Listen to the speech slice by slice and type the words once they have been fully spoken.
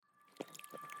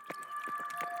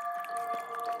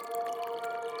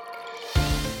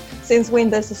since we in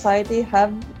the society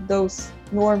have those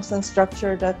norms and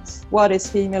structure that what is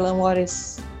female and what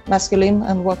is masculine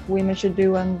and what women should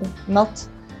do and not,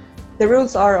 the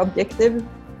rules are objective,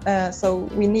 so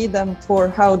we need them for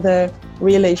how the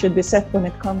relay should be set when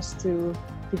it comes to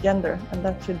gender, and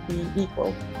that should be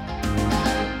equal.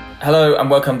 Hello and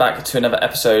welcome back to another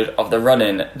episode of The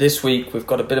Run-In. This week we've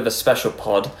got a bit of a special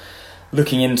pod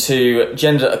looking into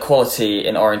gender equality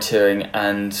in orienteering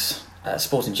and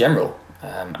sport in general.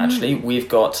 Actually, we've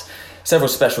got several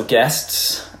special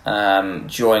guests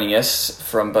joining us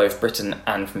from both Britain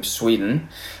and from Sweden.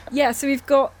 Yeah, so we've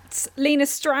got Lena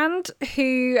Strand,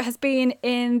 who has been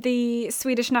in the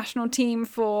Swedish national team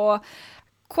for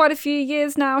quite a few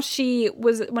years now. She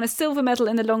won a silver medal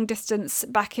in the long distance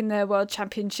back in the World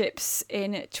Championships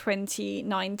in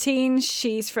 2019.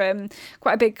 She's from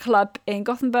quite a big club in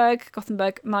Gothenburg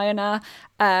Majorna,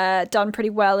 done pretty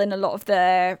well in a lot of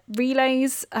the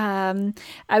relays.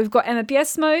 We've got Emma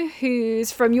Biesmo,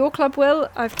 who's from your club, Will,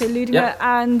 IFK Ludinge,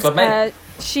 and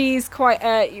she's quite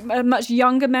a much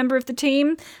younger member of the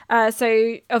team,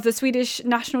 so of the Swedish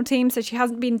national team. So she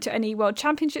hasn't been to any World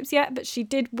Championships yet, but she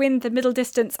did win the middle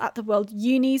distance at the World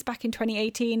Unis back in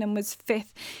 2018 and was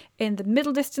fifth in the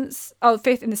middle distance,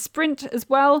 fifth in the sprint as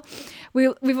well.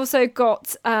 We've also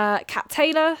got Kat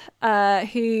Taylor,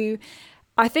 who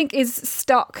I think is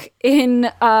stuck in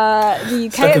the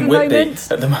UK stuck in Whitby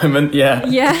at the moment, yeah.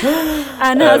 Yeah.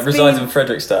 And resides in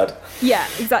Fredrikstad. Yeah,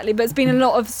 exactly. But it's been a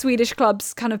lot of Swedish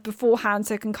clubs kind of beforehand,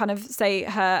 so can kind of say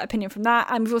her opinion from that.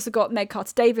 And we've also got Meg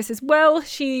Carter-Davis as well.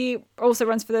 She also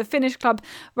runs for the Finnish club,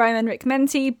 Raimen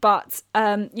Rikmenti, but,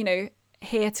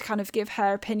 here to kind of give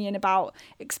her opinion about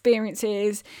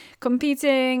experiences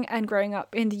competing and growing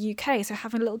up in the UK. So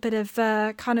having a little bit of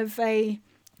kind of a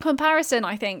comparison,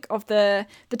 I think, of the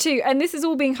two. And this is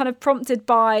all being kind of prompted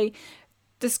by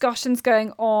discussions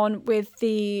going on with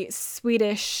the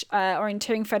Swedish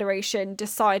Orienteering Federation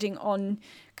deciding on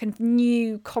kind of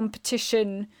new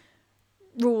competition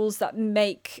rules that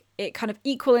make it kind of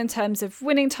equal in terms of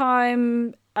winning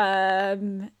time,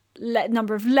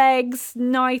 number of legs,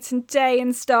 night and day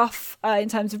and stuff, in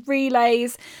terms of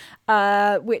relays,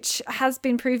 which has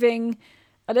been proving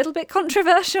a little bit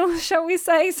controversial, shall we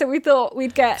say. So we thought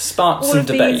we'd get spark some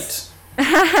debate.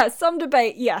 Some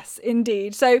debate, yes,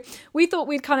 indeed. So we thought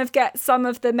we'd kind of get some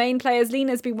of the main players.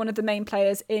 Lena's been one of the main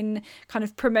players in kind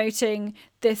of promoting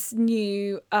this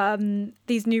new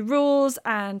these new rules,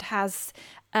 and has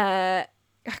kind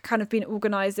of been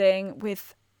organising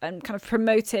with and kind of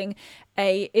promoting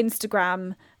a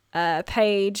Instagram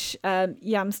page,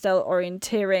 Jamstel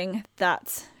Orienteering,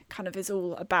 that kind of is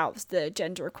all about the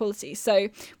gender equality. So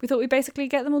we thought we'd basically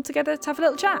get them all together to have a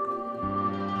little chat.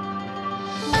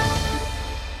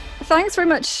 Thanks very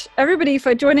much, everybody,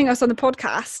 for joining us on the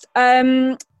podcast.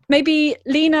 Maybe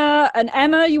Lena and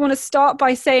Emma, you want to start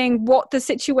by saying what the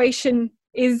situation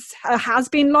has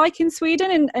been like in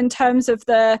Sweden in terms of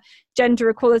the gender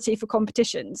equality for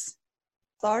competitions?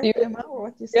 Sorry, Emma, or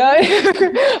what you say? Yeah,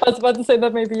 I was about to say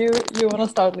that maybe you want to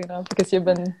start, Lena, because you've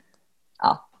been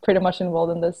pretty much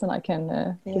involved in this, and I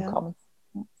can give comments.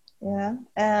 Yeah.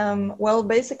 Well,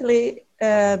 basically,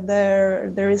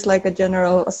 there is like a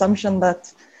general assumption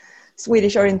that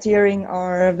Swedish orienteering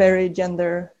are very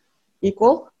gender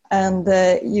equal, and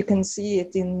you can see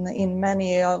it in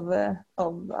many of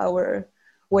our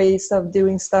ways of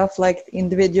doing stuff, like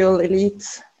individual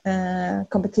elite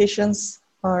competitions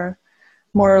are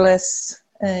more or less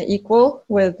equal,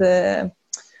 with the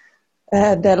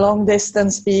long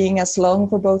distance being as long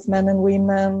for both men and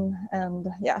women, and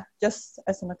just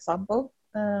as an example.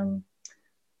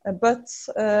 But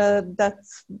that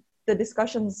the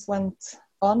discussions went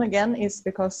on again is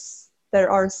because there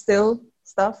are still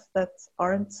stuff that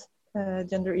aren't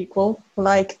gender equal,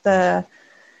 like the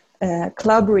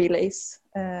club relays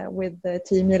with the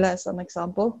team relay as an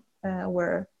example,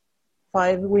 where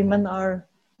 5 women are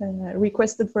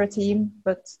requested for a team,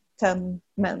 but 10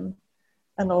 men.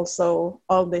 And also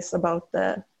all this about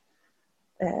the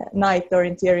night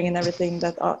orienteering and everything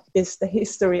that is the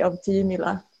history of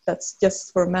Timila, that's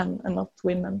just for men and not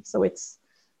women. So it's,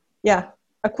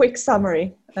 a quick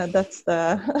summary. That's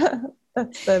the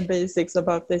basics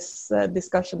about this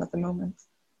discussion at the moment.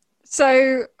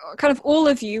 So kind of all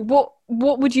of you, what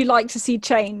would you like to see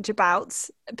change about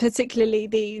particularly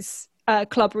these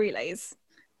club relays?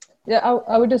 Yeah,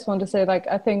 I would just want to say,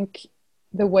 I think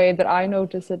the way that I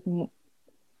notice it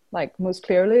most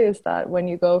clearly is that when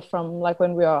you go from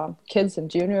when we are kids and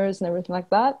juniors and everything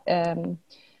like that,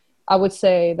 I would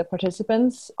say the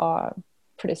participants are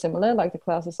pretty similar, the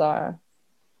classes are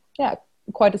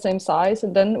quite the same size.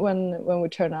 And then when we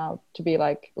turn out to be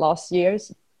last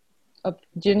year's of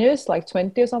juniors, like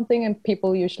 20 or something, and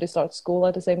people usually start school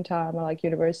at the same time, or like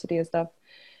university and stuff,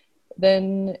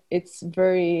 then it's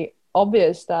very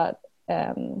obvious that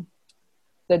the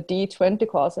D20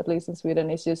 class, at least in Sweden,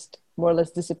 is just more or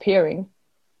less disappearing,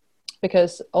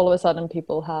 because all of a sudden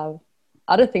people have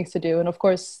other things to do. And of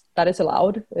course that is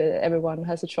allowed, everyone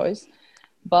has a choice,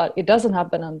 but it doesn't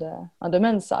happen on the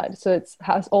men's side. So it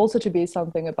has also to be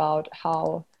something about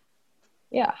how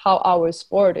our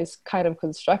sport is kind of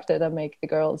constructed and make the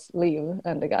girls leave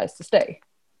and the guys to stay.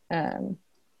 And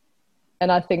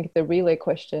I think the relay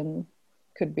question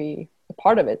could be a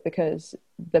part of it, because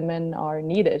the men are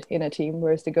needed in a team,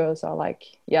 whereas the girls are like,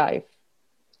 yeah,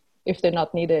 if they're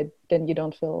not needed, then you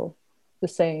don't feel the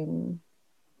same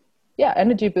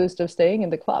energy boost of staying in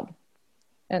the club.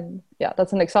 And yeah,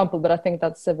 that's an example, but I think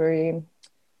that's a very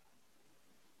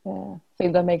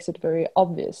thing that makes it very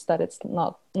obvious that it's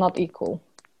not equal,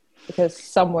 because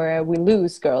somewhere we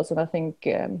lose girls. And I think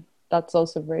that's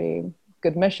also a very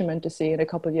good measurement to see in a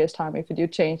couple of years' time, if you do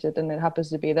change it and it happens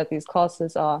to be that these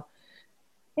classes are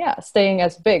staying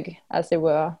as big as they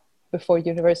were before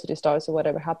university starts or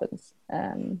whatever happens.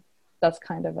 That's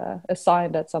kind of a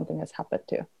sign that something has happened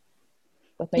too.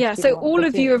 Yeah, so all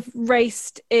of you have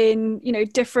raced in,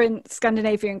 different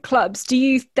Scandinavian clubs. Do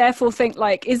you therefore think,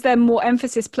 like, is there more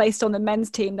emphasis placed on the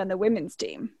men's team than the women's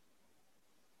team?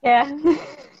 Yeah.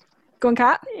 Go on,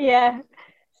 Kat. Yeah,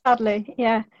 sadly,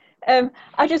 yeah.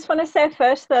 I just want to say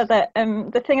first, though, that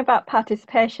the thing about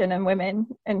participation and women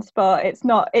in sport, it's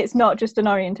not just an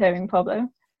orienteering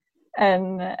problem,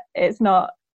 and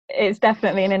it's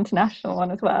definitely an international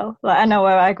one as well. Like, I know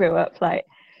where I grew up, like,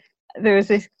 there was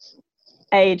this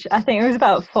age, I think it was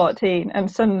about 14,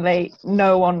 and suddenly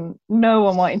no one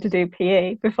wanted to do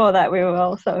PE. Before that, we were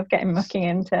all sort of mucking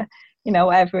into,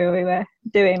 whatever we were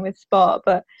doing with sport.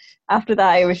 But after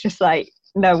that, it was just like,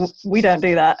 no, we don't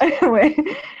do that.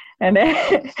 And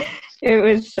it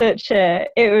was such a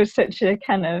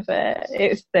kind of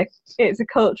it's a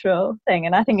cultural thing,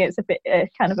 and I think it's a bit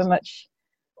kind of a much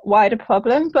wider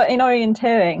problem. But in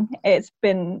orienteering, it's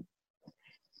been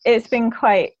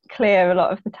quite clear a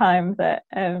lot of the time that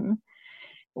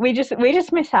we just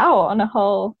miss out on a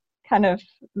whole kind of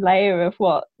layer of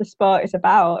what the sport is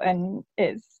about, and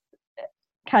it's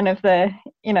kind of the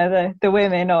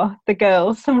women, or the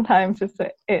girls sometimes as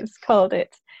it's called,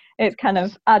 it's kind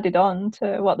of added on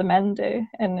to what the men do,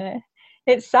 and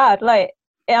it's sad. Like,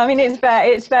 I mean,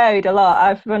 it's varied a lot.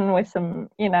 I've run with some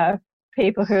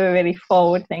people who are really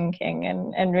forward thinking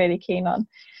and really keen on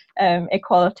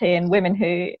equality, and women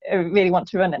who really want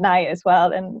to run at night as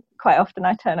well, and quite often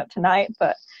I turn up tonight.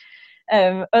 But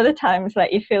other times,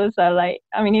 like, you feel as though, like,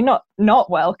 I mean, you're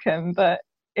not welcome, but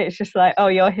it's just like, oh,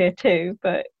 you're here too,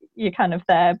 but you're kind of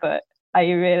there, but are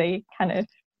you really kind of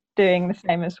doing the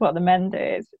same as what the men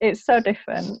do? It's so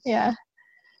different. Yeah.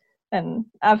 And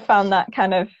I've found that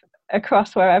kind of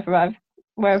across wherever I've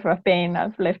been.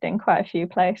 I've lived in quite a few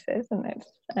places, and it's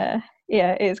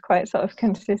it is quite sort of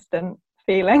consistent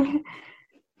feeling.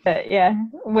 But yeah,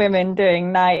 women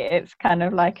doing night, it's kind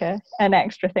of like an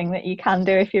extra thing that you can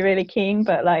do if you're really keen,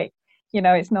 but like,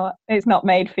 it's not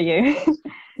made for you.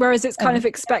 Whereas it's kind of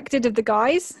expected of the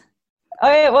guys.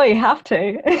 Oh yeah, well, you have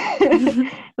to.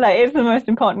 Like, it's the most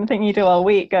important thing you do all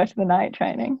week, go to the night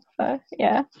training. So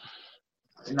yeah.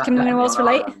 Can anyone else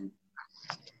relate?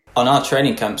 On our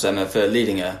training camps, Emma, for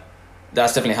leading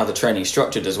that's definitely how the training's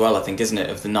structured as well, I think, isn't it?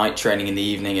 Of the night training in the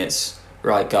evening, it's,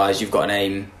 right, guys, you've got an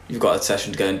aim, you've got a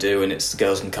session to go and do, and it's the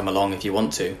girls can come along if you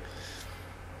want to.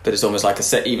 But it's almost like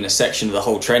even a section of the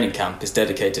whole training camp is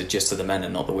dedicated just to the men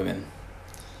and not the women.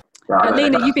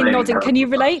 Lena, you've been nodding. Can you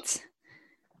relate?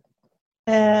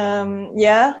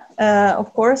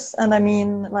 Of course. And I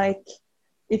mean, like,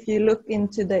 if you look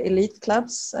into the elite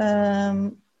clubs,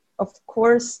 of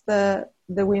course the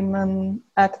women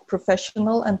act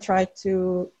professional and try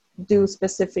to do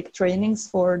specific trainings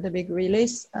for the big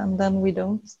relays, and then we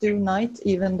don't do night,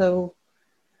 even though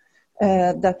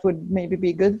that would maybe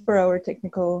be good for our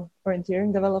technical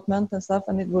orienteering development and stuff,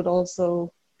 and it would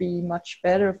also be much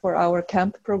better for our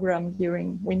camp program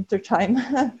during winter time.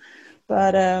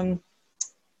 But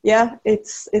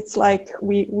it's like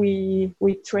we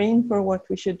train for what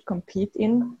we should compete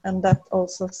in, and that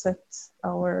also sets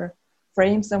our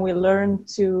frames, and we learn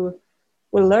to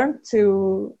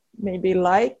maybe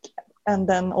like and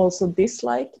then also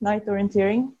dislike night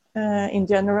orienteering in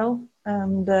general,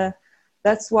 and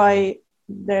that's why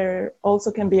there also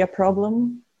can be a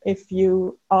problem if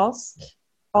you ask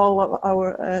all of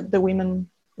our the women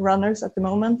runners at the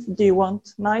moment, do you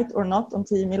want night or not on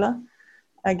Team Mila?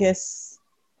 I guess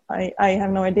I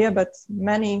have no idea, but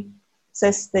many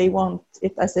says they want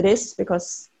it as it is,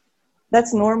 because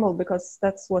that's normal because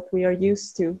that's what we are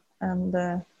used to.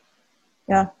 And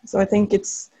so I think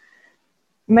it's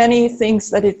many things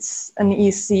that it's an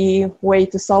easy way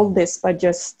to solve this by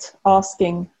just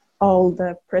asking all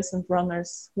the present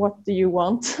runners, what do you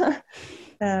want?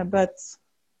 But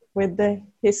with the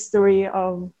history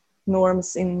of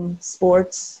norms in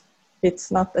sports,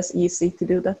 it's not as easy to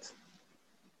do that.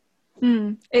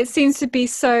 It seems to be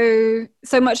so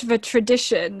much of a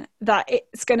tradition that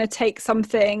it's going to take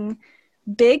something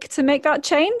big to make that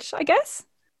change, I guess.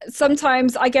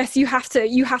 Sometimes I guess you have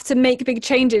to make big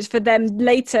changes for them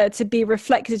later to be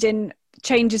reflected in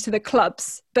changes to the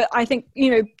clubs. But I think,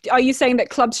 are you saying that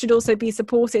clubs should also be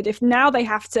supported if now they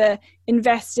have to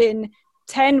invest in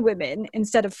 10 women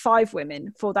instead of 5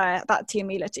 women for that Team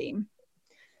Mila team?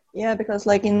 Yeah, because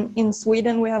like in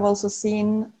Sweden, we have also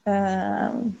seen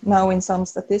now in some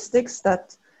statistics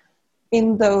that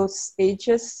in those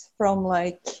ages from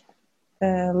like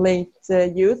late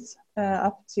youth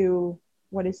up to,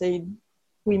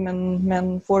 women,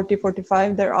 men 40,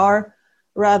 45, there are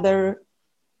rather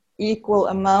equal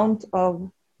amount of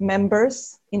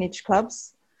members in each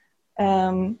clubs.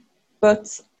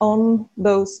 But on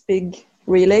those big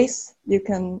relays, you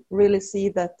can really see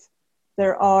that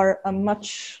there are a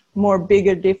much more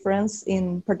bigger difference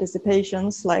in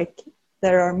participations. Like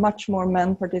there are much more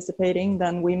men participating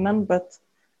than women, but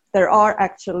there are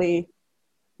actually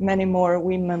many more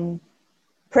women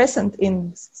present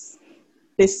in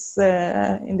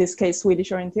this case,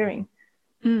 Swedish orienteering.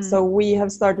 So we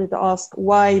have started to ask,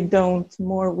 why don't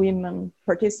more women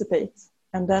participate?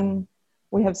 And then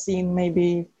we have seen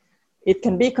maybe it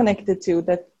can be connected to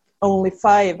that only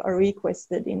 5 are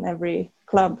requested in every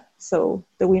club. So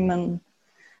the women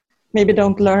maybe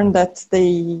don't learn that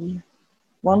they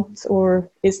want or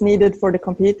is needed for the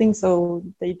competing. So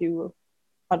they do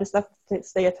other stuff,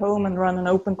 stay at home and run an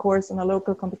open course in a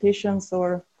local competitions,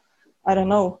 or I don't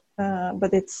know.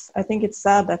 But I think it's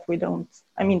sad that we don't.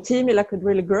 I mean, Team Mila could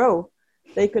really grow.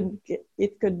 It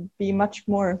could be much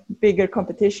more bigger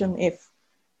competition if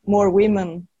more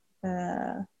women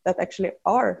that actually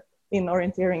are in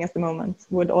orienteering at the moment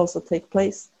would also take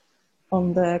place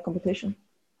on the competition.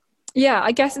 Yeah,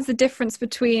 I guess it's the difference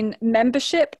between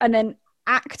membership and then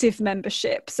active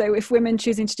membership. So if women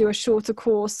choosing to do a shorter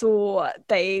course, or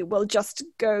they will just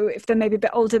go, if they're maybe a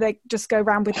bit older, they just go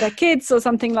around with their kids or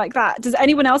something like that. Does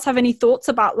anyone else have any thoughts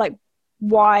about like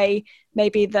why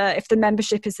maybe if the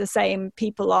membership is the same,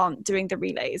 people aren't doing the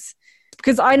relays?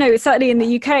 Because I know certainly in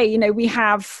the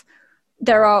UK,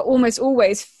 there are almost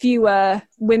always fewer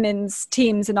women's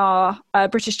teams in our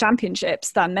British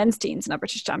Championships than men's teams in our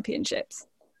British Championships.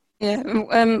 Yeah,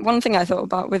 one thing I thought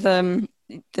about with the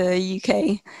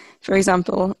UK, for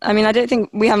example, I mean, I don't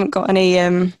think we haven't got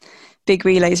any big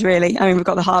relays really. I mean, we've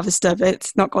got the Harvester, but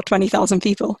it's not got 20,000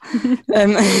 people.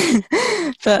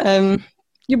 But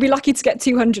you'll be lucky to get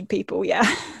 200 people, yeah.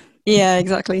 Yeah,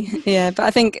 exactly. Yeah, but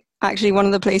I think actually one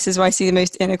of the places where I see the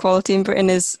most inequality in Britain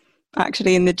is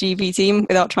actually in the GB team,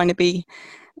 without trying to be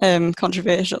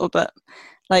controversial, but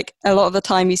like a lot of the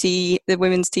time you see the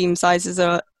women's team sizes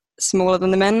are smaller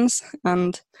than the men's.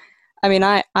 And I mean,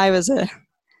 I was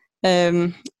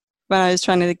when I was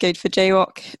trying to go for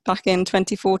JWOC back in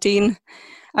 2014,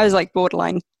 I was like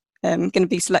borderline going to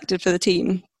be selected for the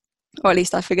team, or at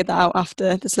least I figured that out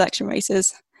after the selection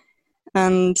races.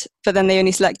 But then they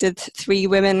only selected 3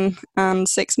 women and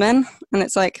 6 men, and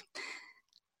it's like,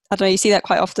 I don't know, you see that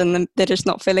quite often. They're just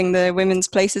not filling the women's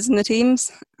places in the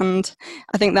teams, and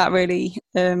I think that really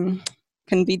can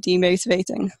be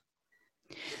demotivating.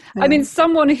 I mean,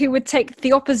 someone who would take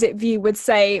the opposite view would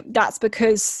say that's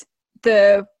because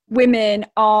the women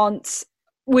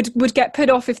would get put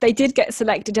off if they did get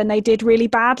selected and they did really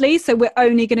badly. So we're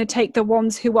only going to take the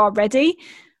ones who are ready.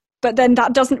 But then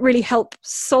that doesn't really help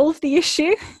solve the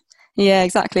issue. Yeah,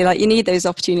 exactly. Like you need those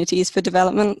opportunities for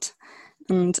development.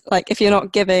 And like if you're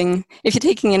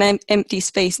taking an empty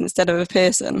space instead of a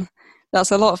person,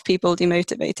 that's a lot of people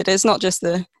demotivated. It's not just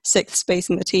the 6th space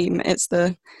in the team. It's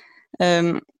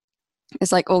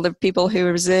it's like all the people who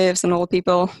are reserves and all the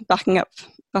people backing up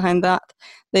behind that.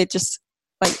 They just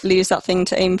like lose that thing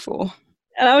to aim for.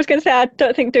 And I was going to say, I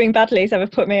don't think doing badly has ever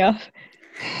put me off.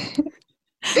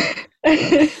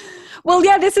 Well,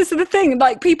 yeah, this is the thing.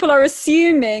 Like, people are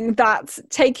assuming that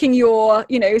taking your,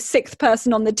 6th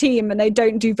person on the team and they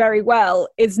don't do very well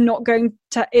is going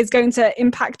to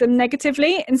impact them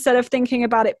negatively, instead of thinking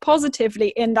about it positively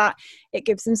in that it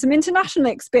gives them some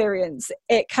international experience.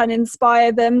 It can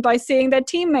inspire them by seeing their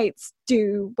teammates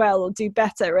do well or do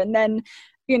better, and then,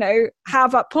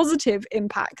 have a positive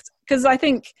impact. Because I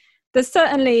think there's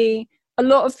certainly a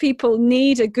lot of people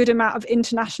need a good amount of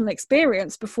international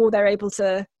experience before they're able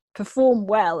to perform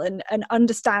well and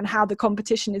understand how the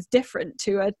competition is different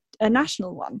to a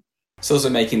national one. It's also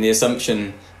making the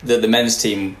assumption that the men's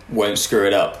team won't screw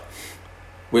it up,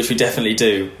 which we definitely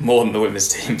do, more than the women's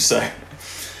team, so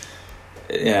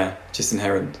yeah, just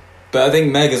inherent. But I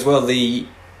think, Meg, as well,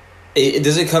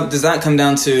 does that come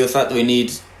down to the fact that we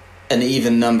need an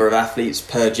even number of athletes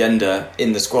per gender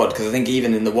in the squad? Because I think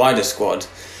even in the wider squad,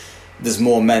 there's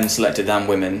more men selected than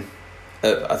women,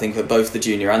 I think, at both the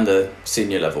junior and the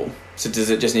senior level. So does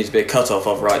it just need to be a cut-off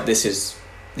of, right, this is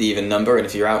the even number, and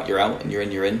if you're out, you're out, and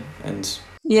you're in, and...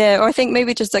 Yeah, or I think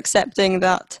maybe just accepting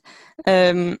that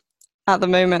at the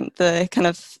moment the kind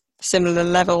of similar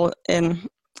level in,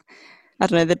 I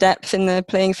don't know, the depth in the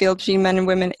playing field between men and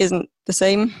women isn't the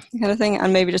same kind of thing,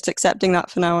 and maybe just accepting that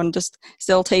for now and just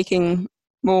still taking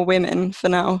more women for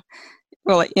now.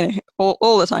 Well, like, you know,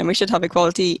 all the time we should have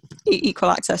equal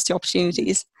access to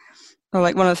opportunities. Or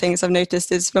like one of the things I've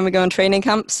noticed is when we go on training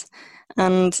camps,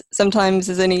 and sometimes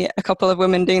there's only a couple of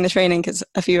women doing the training because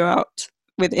a few are out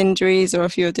with injuries or a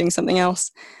few are doing something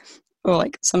else, or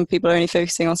like some people are only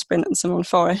focusing on sprint and some on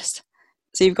forest.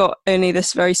 So you've got only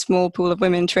this very small pool of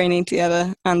women training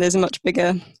together, and there's a much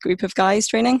bigger group of guys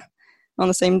training on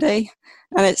the same day.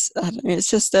 And it's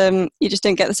just you just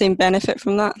don't get the same benefit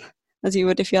from that as you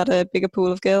would if you had a bigger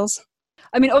pool of girls.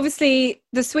 I mean, obviously,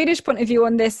 the Swedish point of view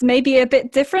on this may be a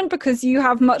bit different because you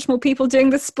have much more people doing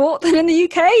the sport than in the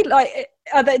UK.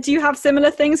 Like, do you have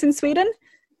similar things in Sweden,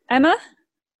 Emma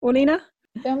or Lena?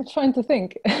 Yeah, I'm trying to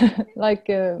think.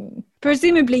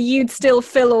 Presumably, you'd still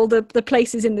fill all the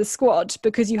places in the squad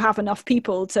because you have enough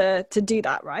people to do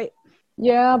that, right?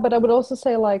 Yeah, but I would also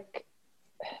say, like,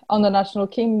 on the national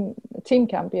team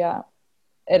camp, yeah,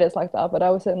 it is like that. But I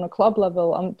would say on a club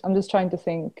level, I'm just trying to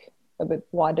think a bit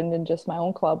wider than just my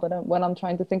own club. But when I'm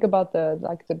trying to think about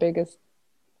the biggest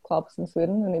clubs in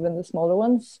Sweden and even the smaller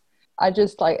ones, I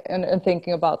just like and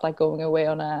thinking about like going away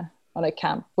on a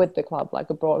camp with the club, like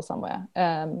abroad somewhere.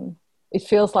 It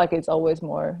feels like it's always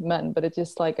more men, but it's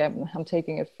just like I'm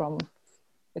taking it from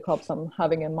the clubs I'm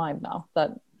having in mind now.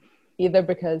 That either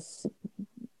because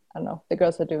I don't know, the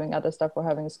girls are doing other stuff or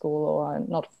having school or are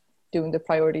not doing the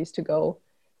priorities to go,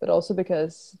 but also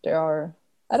because there are,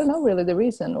 I don't know really the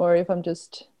reason, or if I'm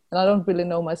just, and I don't really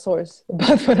know my source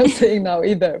about what I'm saying now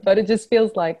either, but it just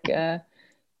feels like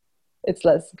it's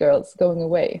less girls going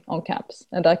away on camps.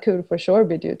 And that could for sure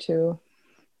be due to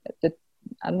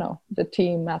the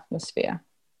team atmosphere,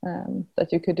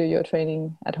 that you could do your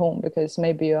training at home because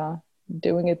maybe you are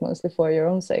doing it mostly for your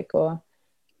own sake, or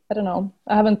I don't know.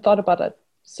 I haven't thought about it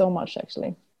so much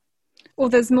actually. Or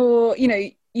there's more,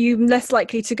 you're less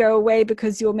likely to go away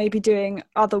because you're maybe doing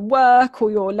other work, or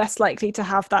you're less likely to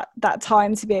have that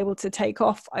time to be able to take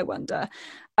off, I wonder.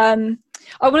 I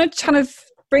want to kind of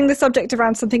bring the subject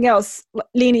around something else.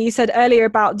 Lena, you said earlier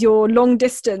about your long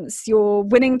distance, your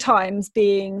winning times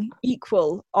being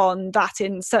equal on that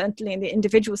certainly in the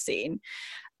individual scene.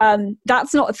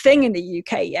 That's not a thing in the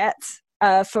UK yet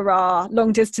for our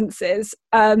long distances.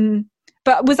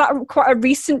 But was that quite a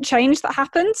recent change that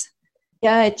happened?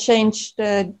 Yeah, it changed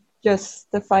just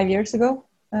 5 years ago,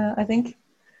 I think.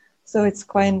 So it's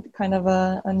kind of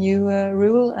a new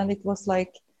rule, and it was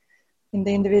like in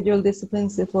the individual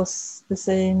disciplines, it was the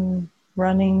same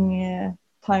running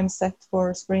time set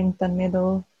for sprint and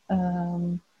middle,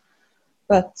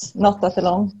 but not that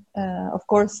long. Of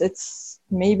course, it's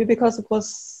maybe because it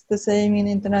was the same in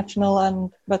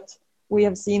international, but we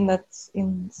have seen that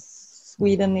in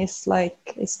Sweden is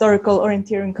like historical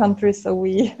orienteering country, so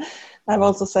we have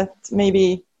also set,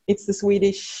 maybe it's the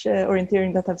Swedish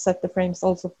orienteering that have set the frames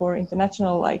also for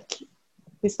international, like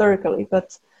historically,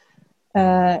 but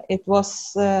it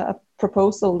was a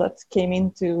proposal that came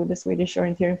into the Swedish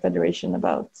Orienteering Federation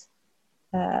about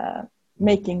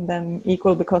making them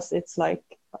equal, because it's like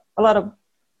a lot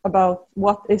about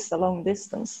what is a long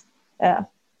distance.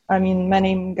 I mean,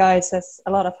 many guys has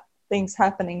a lot of things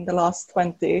happening the last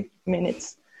 20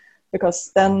 minutes,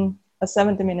 because then a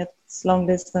 70 minutes long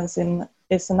distance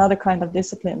is another kind of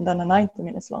discipline than a 90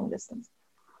 minutes long distance.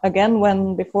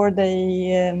 Again, before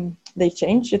they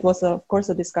changed, it was of course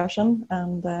a discussion,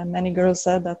 and many girls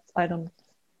said that I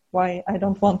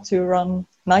don't want to run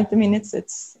 90 minutes.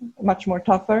 It's much more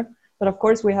tougher. But of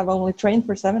course we have only trained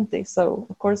for 70, so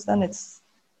of course then it's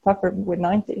tougher with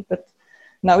 90. But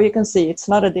now you can see it's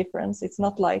not a difference. It's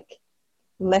not like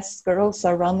less girls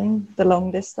are running the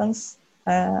long distance.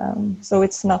 So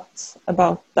it's not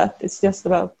about that. It's just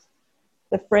about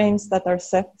the frames that are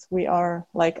set. We are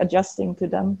like adjusting to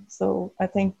them. So I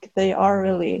think they are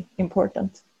really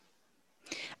important.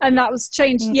 And that was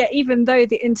changed, even though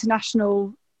the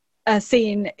international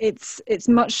scene, it's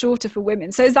much shorter for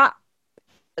women. So is that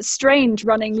strange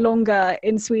running longer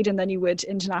in Sweden than you would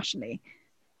internationally?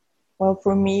 Well,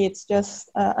 for me, it's just,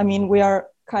 we are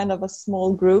kind of a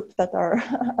small group that are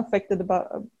affected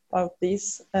about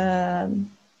this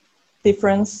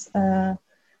difference.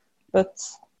 But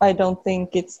I don't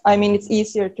think it's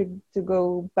easier to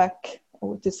go back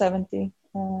to 70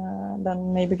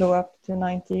 than maybe go up to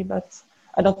 90. But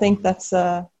I don't think that's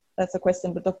a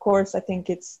question. But of course, I think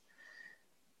it's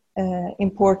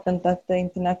important that the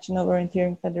International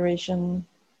Orienteering Federation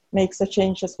makes a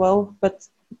change as well. But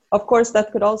of course,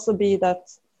 that could also be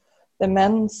that the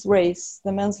men's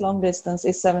long distance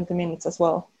is 70 minutes as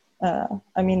well.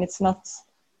 It's not,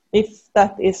 if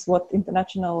that is what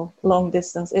international long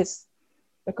distance is,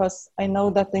 because I know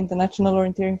that the International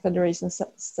Orienteering Federation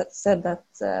said that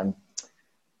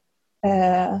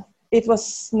it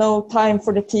was no time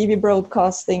for the TV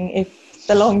broadcasting if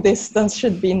the long distance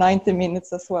should be 90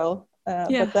 minutes as well.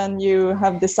 But then you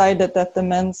have decided that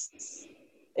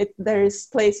there is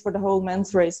place for the whole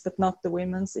men's race, but not the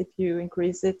women's if you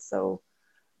increase it. So,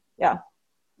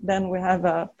 then we have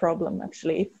a problem,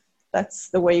 actually, if that's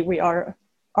the way we are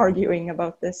arguing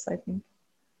about this, I think.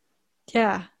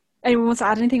 Yeah. Anyone wants to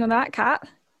add anything on that, Kat?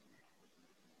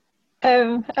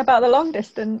 About the long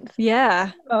distance?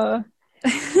 Yeah. I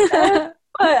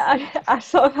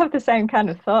sort of have the same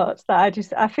kind of thoughts, that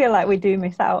I feel like we do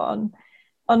miss out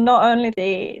on not only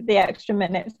the extra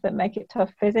minutes that make it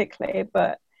tough physically,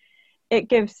 but it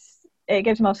gives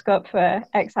more scope for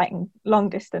exciting long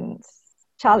distance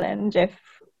challenge if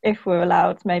we're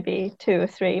allowed maybe 2 or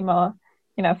 3 more,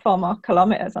 4 more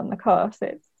kilometers on the course.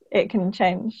 It can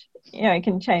change, it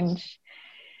can change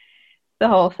the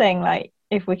whole thing. Like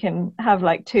if we can have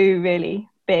like 2 really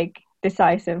big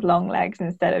decisive long legs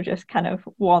instead of just kind of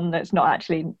one that's not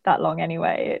actually that long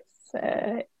anyway, it's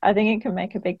I think it can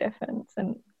make a big difference.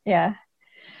 And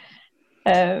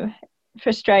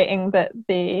frustrating that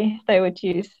they would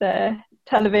use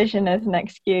television as an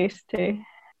excuse to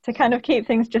kind of keep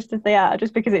things just as they are,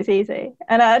 just because it's easy.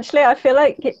 And actually I feel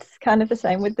like it's kind of the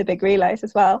same with the big relays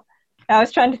as well. I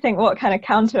was trying to think what kind of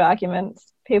counter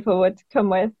arguments people would come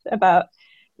with about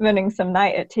running some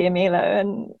night at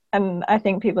Tiamila, and I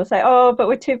think people say, oh, but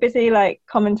we're too busy like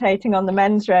commentating on the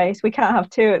men's race, we can't have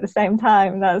 2 at the same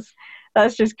time,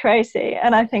 that's just crazy.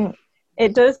 And I think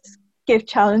it does give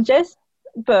challenges,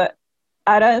 but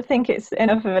I don't think it's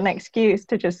enough of an excuse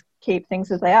to just keep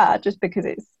things as they are just because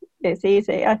it's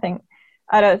easy.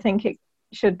 I don't think it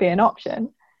should be an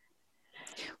option.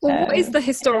 Well, what is the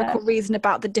historical reason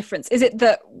about the difference? Is it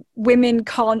that women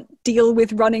can't deal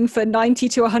with running for 90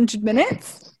 to 100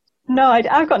 minutes? No,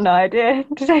 I've got no idea.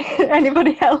 Does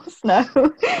anybody else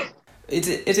know? Is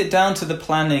it down to the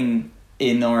planning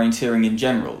in orienteering in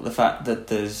general? The fact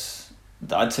that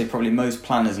I'd say probably most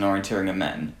planners in orienteering are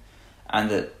men, and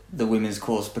that the women's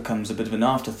course becomes a bit of an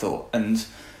afterthought. And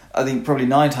I think probably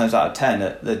 9 times out of 10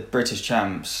 at the British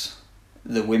champs,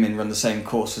 the women run the same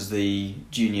course as the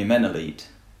junior men elite.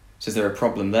 So is there a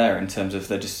problem there in terms of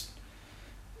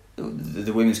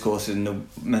the women's course and the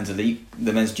men's elite,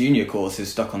 the men's junior course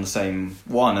is stuck on the same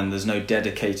one, and there's no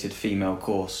dedicated female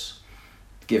course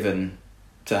given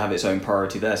to have its own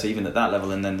priority there? So even at that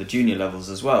level, and then the junior levels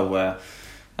as well, where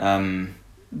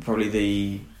probably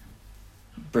the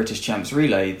British champs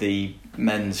relay, the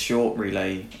men's short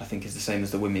relay, I think is the same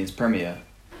as the women's premier.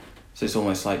 So it's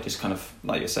almost like just kind of,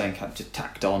 like you're saying, just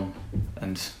tacked on.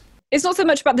 And it's not so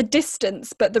much about the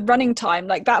distance, but the running time.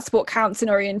 Like that's what counts in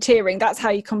orienteering. That's how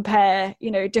you compare,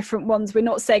 different ones. We're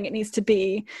not saying it needs to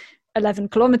be 11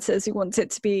 kilometers. We want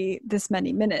it to be this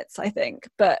many minutes, I think.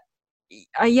 But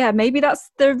maybe that's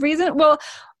the reason. Well,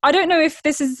 I don't know if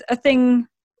this is a thing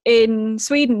in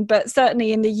Sweden, but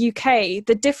certainly in the UK,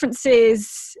 the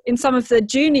differences in some of the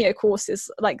junior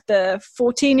courses, like the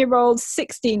 14-year-olds,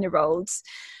 16-year-olds,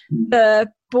 the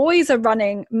boys are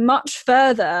running much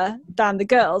further than the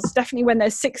girls. Definitely when they're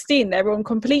 16, they're on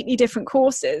completely different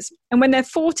courses. And when they're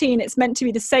 14, it's meant to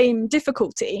be the same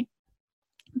difficulty.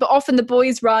 But often the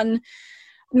boys run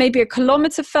maybe a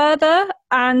kilometre further,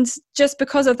 and just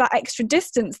because of that extra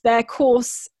distance, their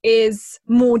course is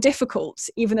more difficult,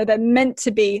 even though they're meant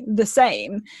to be the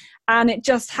same. And it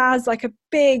just has like a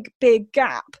big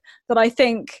gap that I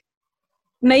think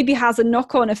maybe has a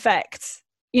knock-on effect.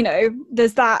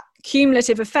 There's that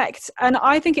cumulative effect. And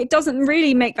I think it doesn't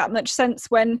really make that much sense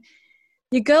when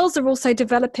your girls are also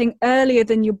developing earlier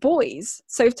than your boys.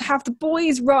 So to have the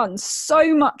boys run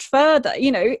so much further,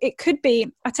 it could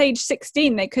be at age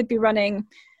 16, they could be running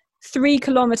 3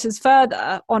 kilometers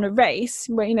further on a race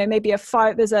where, maybe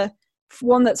there's a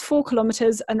one that's 4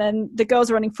 kilometers, and then the girls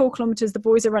are running 4 kilometers, the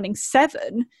boys are running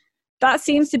 7. That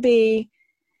seems to be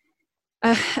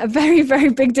a very, very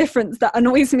big difference that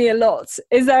annoys me a lot.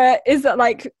 Is there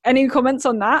like any comments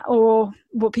on that, or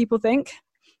what people think?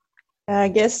 I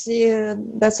guess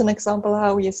that's an example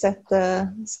how you set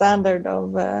the standard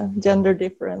of gender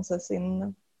differences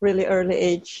in really early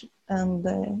age, and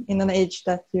in an age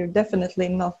that you definitely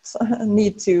not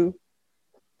need to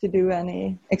do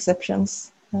any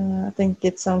exceptions. I think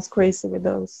it sounds crazy with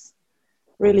those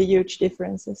really huge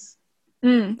differences.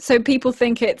 So people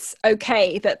think it's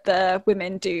okay that the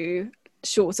women do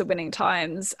shorter winning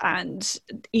times and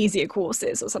easier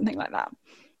courses or something like that.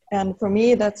 And for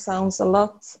me, that sounds a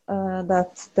lot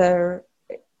that there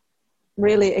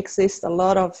really exist a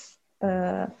lot of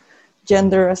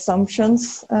gender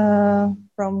assumptions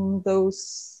from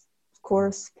those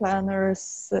course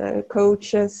planners,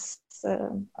 coaches,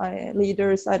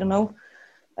 leaders, I don't know,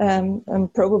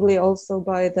 and probably also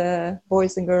by the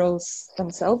boys and girls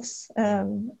themselves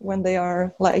when they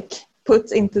are like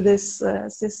put into this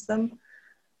system.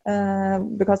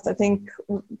 Because I think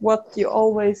what you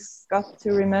always got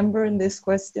to remember in this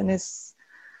question is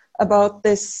about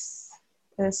this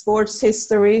sports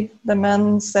history. The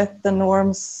men set the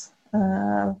norms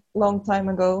long time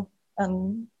ago,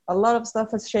 and a lot of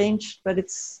stuff has changed, but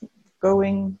it's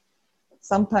going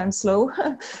sometimes slow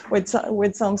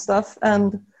with some stuff.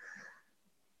 And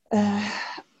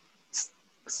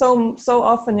so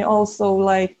often you also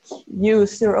like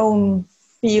use your own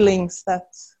feelings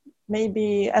that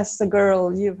maybe as a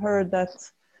girl you've heard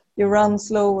that you run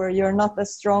slower, you're not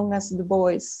as strong as the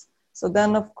boys. So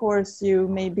then of course you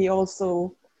maybe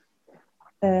also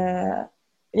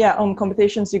on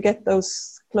competitions you get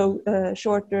those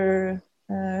shorter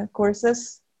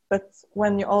courses, but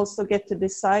when you also get to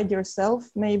decide yourself,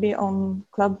 maybe on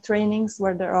club trainings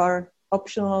where there are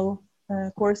optional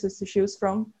courses to choose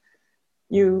from,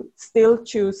 you still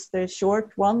choose the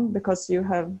short one because you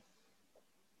have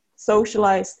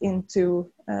socialized into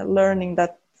learning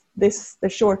that the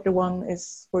shorter one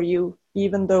is for you,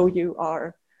 even though you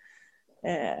are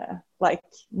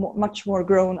much more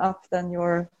grown up than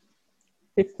your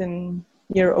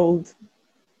 15-year-old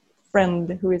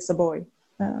friend who is a boy.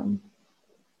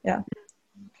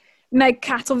 Meg,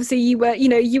 Kat, obviously you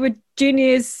were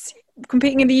juniors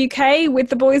competing in the UK with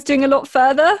the boys doing a lot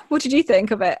further. What did you think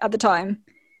of it at the time?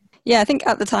 Yeah, I think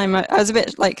at the time I was a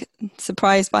bit like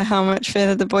surprised by how much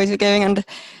further the boys were going, and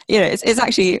it's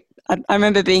actually I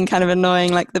remember being kind of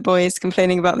annoying, like the boys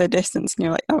complaining about their distance, and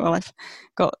you're like, oh well, I've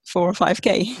got 4 or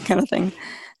 5k kind of thing.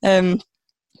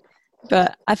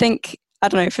 But I think, I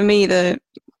don't know, for me the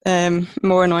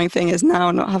more annoying thing is now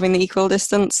not having the equal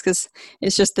distance, because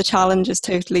it's just the challenge is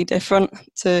totally different.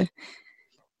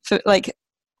 For like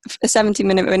a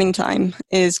 70-minute winning time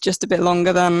is just a bit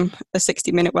longer than a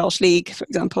 60-minute Welsh League, for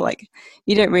example. Like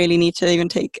you don't really need to even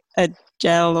take a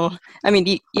gel, or I mean,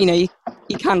 you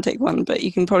can take one, but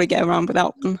you can probably get around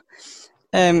without them.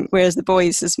 Whereas the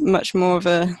boys is much more of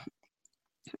a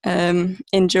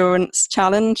endurance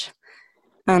challenge,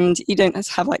 and you don't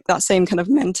have like that same kind of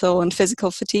mental and physical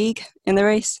fatigue in the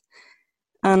race.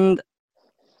 And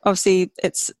obviously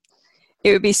it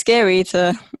would be scary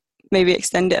to maybe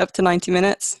extend it up to 90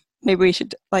 minutes. Maybe we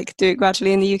should like do it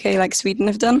gradually in the UK like Sweden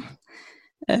have done.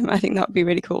 I think that would be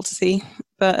really cool to see.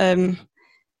 But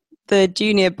the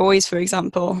junior boys, for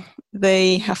example,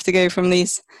 they have to go from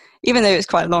these, even though it's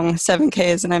quite long, 7k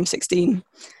as an M16,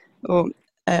 or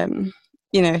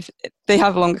they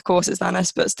have longer courses than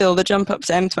us, but still the jump up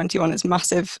to M21 is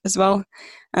massive as well.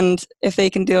 And if they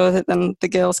can deal with it, then the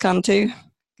girls can too,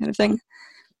 kind of thing.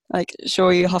 Like,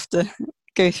 sure, you have to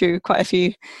go through quite a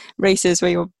few races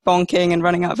where you're bonking and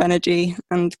running out of energy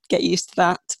and get used to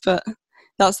that, but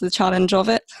that's the challenge of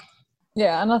it.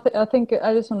 Yeah, and I think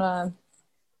I just want to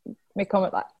make a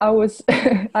comment. I was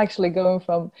actually going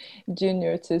from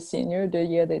junior to senior the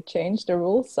year they changed the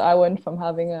rules. I went from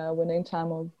having a winning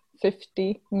time of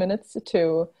 50 minutes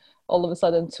to all of a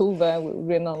sudden Tuve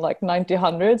win on like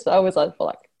 90-100. So I was at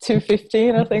like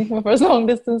 2:15, I think, my first long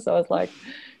distance. So I was like,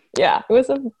 yeah, it was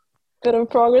a bit of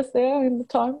progress there in the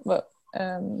time, but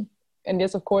and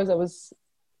yes, of course I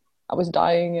was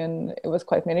dying, and it was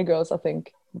quite many girls I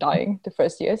think dying the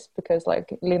first years, because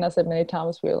like Lena said many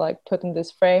times, we're like put in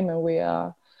this frame and we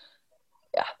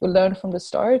learned from the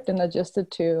start and adjusted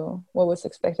to what was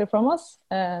expected from us,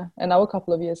 and now a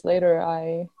couple of years later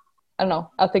I don't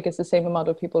know, I think it's the same amount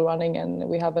of people running and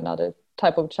we have another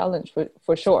type of challenge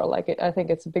for sure. Like I think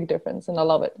it's a big difference and I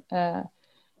love it,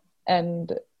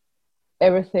 and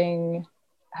everything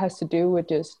has to do with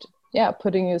just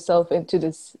putting yourself into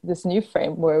this new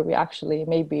frame where we actually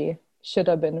maybe should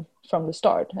have been from the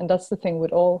start. And that's the thing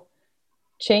with all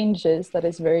changes, that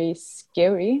is very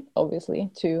scary, obviously,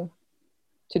 to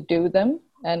do them.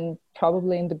 And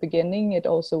probably in the beginning it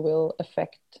also will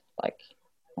affect, like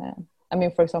I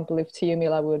mean, for example, if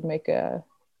Tiomila would make a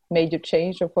major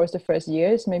change, of course the first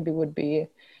years maybe would be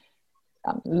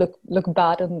look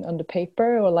bad on the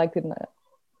paper, or like in the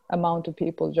amount of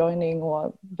people joining,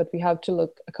 but we have to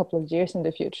look a couple of years in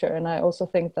the future. And I also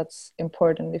think that's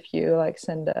important if you like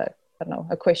send a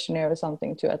questionnaire or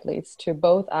something to athletes, to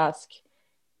both ask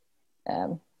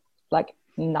like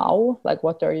now, like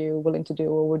what are you willing to do,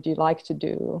 or would you like to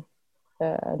do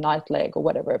a night leg or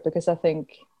whatever. Because I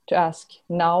think to ask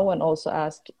now and also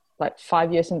ask like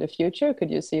 5 years in the future, could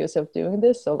you see yourself doing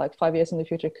this? So like 5 years in the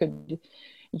future, could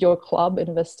your club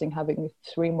invest in having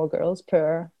 3 more girls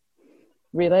per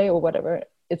relay or whatever?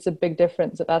 It's a big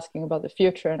difference of asking about the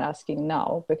future and asking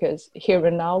now, because here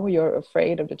and now you're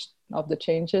afraid of the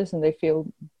changes, and they feel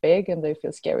big and they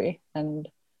feel scary. And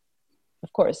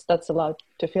of course that's allowed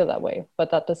to feel that way, but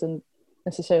that doesn't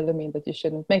necessarily mean that you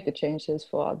shouldn't make the changes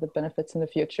for the benefits in the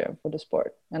future for the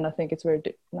sport. And I think it's very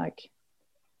like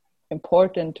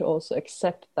important to also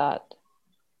accept that.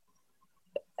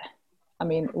 I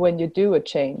mean, when you do a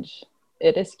change,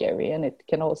 it is scary, and it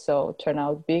can also turn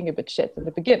out being a bit shit in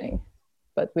the beginning,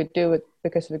 but we do it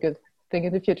because of a good thing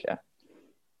in the future.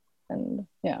 And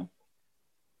yeah,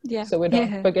 so we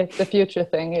don't forget the future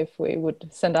thing if we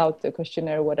would send out the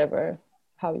questionnaire, whatever,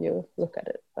 how you look at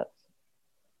it.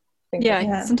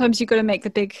 Sometimes you've got to make the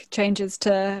big changes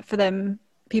for them,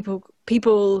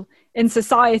 people in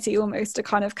society almost, to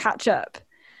kind of catch up.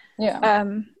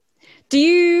 Do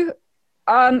you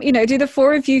do the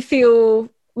 4 of you feel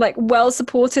like well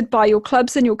supported by your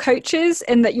clubs and your coaches,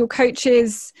 in that your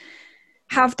coaches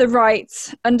have the right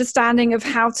understanding of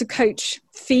how to coach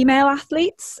female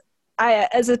athletes,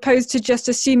 as opposed to just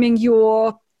assuming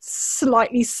you're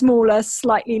slightly smaller,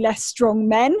 slightly less strong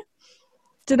men?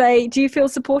 Do you feel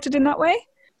supported in that way?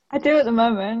 I do at the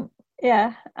moment.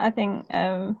 Yeah, I think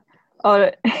it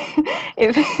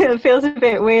feels a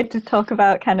bit weird to talk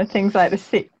about kind of things like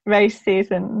the race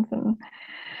seasons and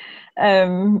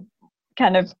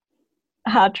kind of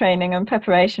hard training and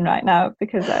preparation right now,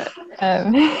 because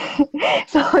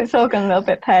it's all gone a little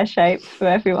bit pear-shaped for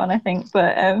everyone, I think.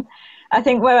 But I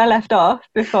think where I left off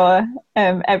before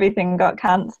everything got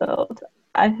cancelled,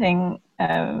 I think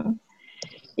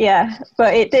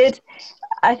but it did.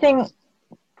 I think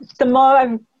the more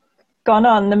I've gone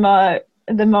on, the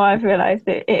more I've realised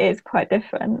it is quite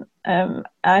different.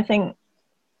 I think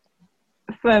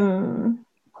for men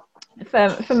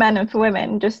and for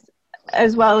women, just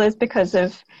as well as because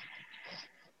of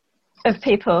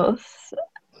people's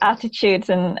attitudes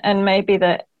and maybe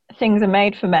that things are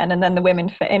made for men and then the women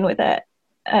fit in with it.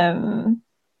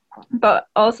 But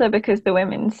also because the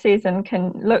women's season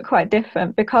can look quite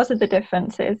different because of the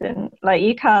differences in, like,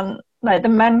 you can't, like, the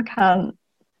men can't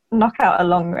knock out a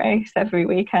long race every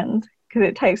weekend because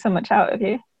it takes so much out of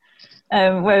you.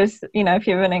 Whereas, if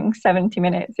you're running 70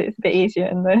 minutes, it's a bit easier,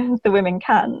 and the women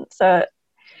can. So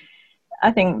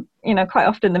I think, quite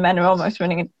often the men are almost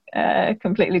running a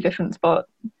completely different sport,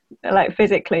 like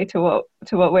physically to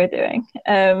what we're doing.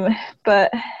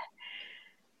 But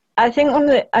I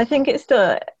think it's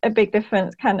still a big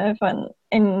difference kind of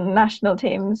in national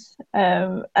teams.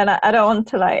 And I don't want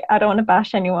to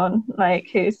bash anyone like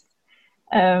who's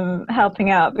helping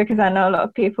out, because I know a lot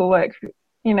of people work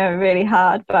really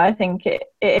hard, but I think it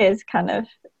is kind of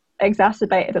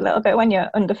exacerbated a little bit when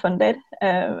you're underfunded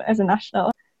as a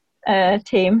national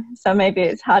team. So maybe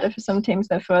it's harder for some teams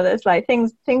than for others. Like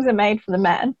things are made for the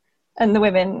men, and the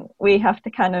women, we have to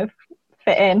kind of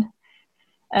fit in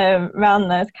around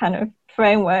those kind of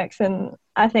frameworks. And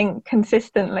I think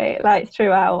consistently, like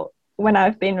throughout when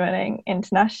I've been running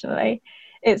internationally,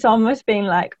 it's almost been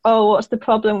like, oh, what's the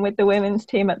problem with the women's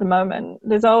team at the moment?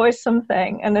 There's always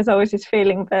something, and there's always this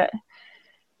feeling that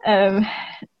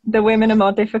the women are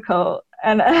more difficult.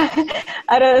 And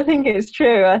I don't think it's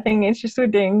true. I think it's just we're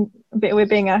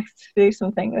being asked to do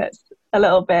something that's a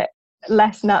little bit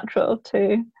less natural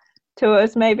to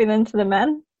us maybe than to the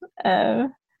men.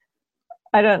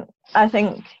 I don't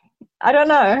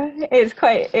know. It's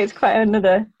quite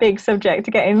another big subject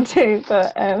to get into,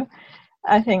 but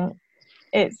I think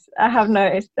I have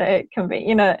noticed that it can be,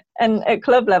 and at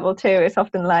club level too, it's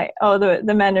often like, oh,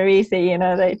 the men are easy,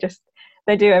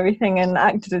 they do everything and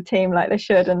act as a team like they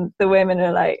should, and the women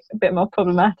are like a bit more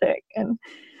problematic. And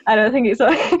I don't think it's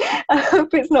like, I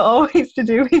hope it's not always to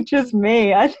do with just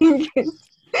me. I think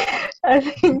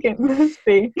it must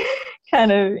be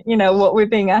kind of, what we're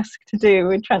being asked to do.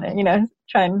 We're trying to,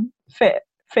 try and fit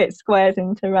squares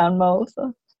into round molds.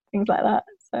 So. things like that.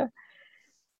 So,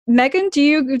 Megan,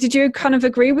 did you kind of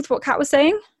agree with what Kat was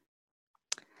saying?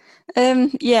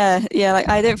 Yeah. Like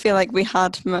I don't feel like we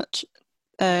had much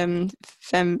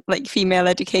female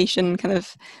education kind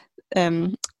of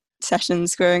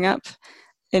sessions growing up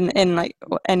in like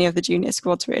any of the junior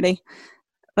squads really.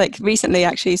 Like recently,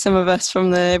 actually, some of us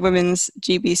from the women's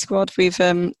GB squad, we've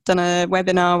done a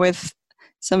webinar with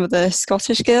some of the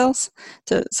Scottish girls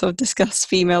to sort of discuss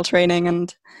female training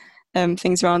and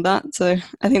things around that. So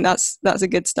I think that's a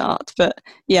good start. But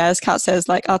yeah, as Kat says,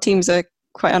 like our teams are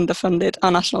quite underfunded.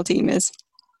 Our national team is.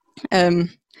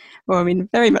 Well, I mean,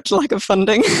 very much lack of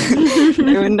funding.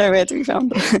 Nowhere to be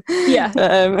found. Yeah,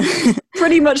 but,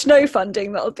 pretty much no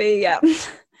funding. That'll be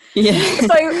Yeah.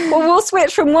 So we'll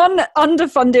switch from one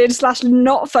underfunded /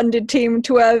 not funded team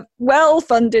to a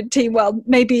well-funded team. Well,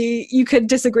 maybe you could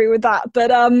disagree with that,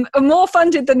 but a more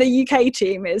funded than the UK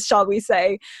team is, shall we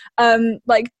say?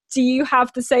 Like, do you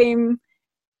have the same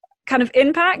kind of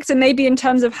impact? And maybe in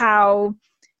terms of how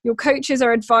your coaches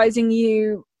are advising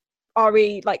you,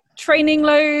 like training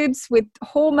loads with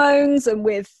hormones and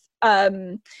with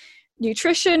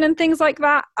nutrition and things like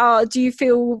that, do you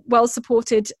feel well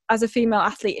supported as a female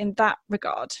athlete in that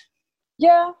regard?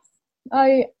 Yeah,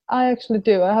 I actually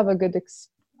do. I have a good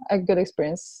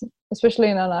experience, especially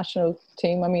in our national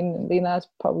team. I mean, Lena has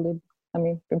probably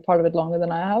been part of it longer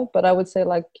than I have, but I would say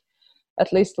like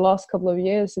at least the last couple of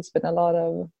years it's been a lot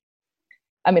of,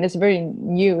 it's very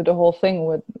new, the whole thing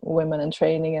with women and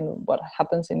training and what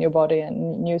happens in your body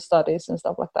and new studies and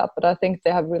stuff like that. But I think they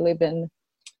have really been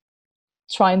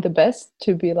trying the best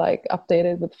to be like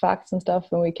updated with facts and stuff,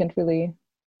 and we can't really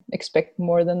expect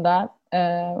more than that.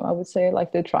 I would say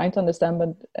like they're trying to understand,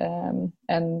 but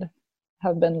and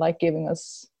have been like giving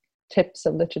us tips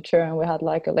of literature, and we had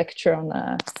like a lecture on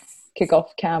a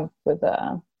kickoff camp with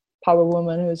a power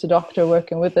woman who's a doctor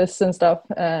working with this and stuff.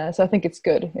 So I think it's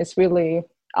good. It's really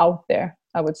out there,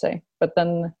 I would say, but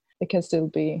then it can still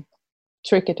be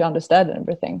tricky to understand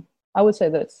everything. I would say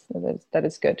that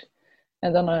it's good.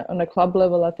 And on a club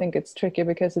level, I think it's tricky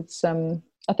because it's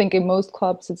I think in most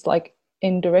clubs it's like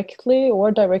indirectly or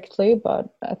directly,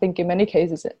 but I think in many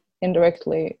cases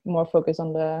indirectly more focused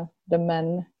on the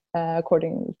men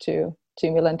according to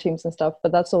Milan teams and stuff.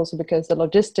 But that's also because the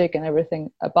logistic and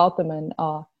everything about the men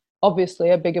are obviously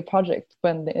a bigger project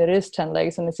when it is 10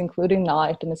 legs and it's including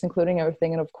night and it's including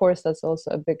everything. And of course that's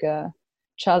also a bigger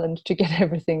challenge to get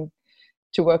everything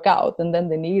to work out, and then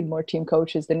they need more team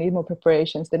coaches, they need more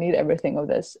preparations, they need everything of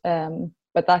this,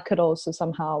 but that could also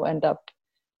somehow end up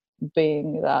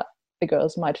being that the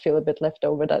girls might feel a bit left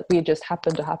over, that we just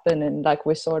happen to happen and like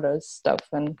we sort of stuff.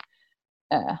 And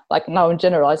like now I'm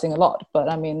generalizing a lot, but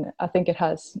I think it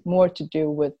has more to do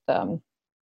with the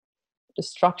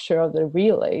structure of the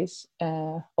relays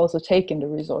also taking the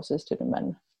resources to the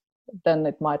men. Then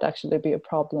it might actually be a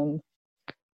problem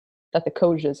that the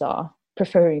coaches are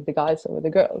preferring the guys over the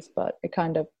girls, but it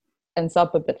kind of ends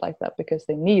up a bit like that because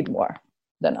they need more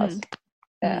than us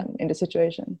in the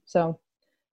situation. So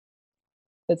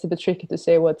it's a bit tricky to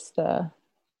say where's the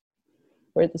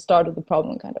start of the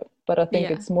problem kind of, but I think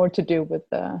it's more to do with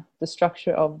the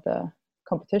structure of the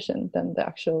competition than the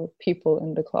actual people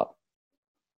in the club.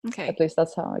 Okay, at least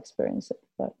that's how I experience it.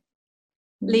 But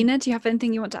Lena, do you have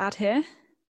anything you want to add here?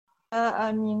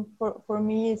 For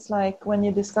me, it's like when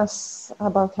you discuss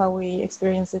about how we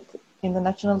experience it in the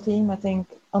national team, I think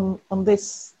on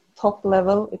this top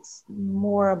level, it's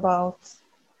more about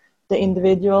the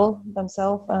individual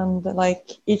themselves, and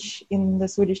like each in the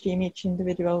Swedish team, each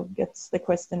individual gets the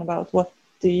question about what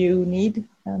do you need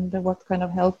and what kind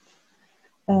of help.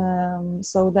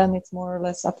 So then it's more or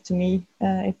less up to me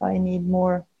if I need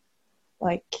more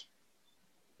like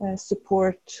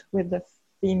support with the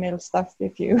female stuff,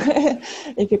 if you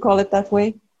if you call it that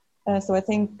way. So I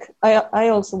think I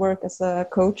also work as a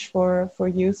coach for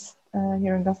youth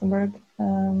here in Gothenburg,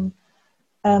 and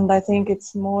I think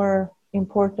it's more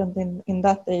important in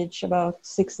that age, about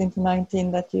 16 to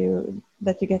 19, that you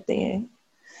get the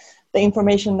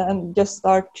information and just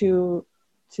start to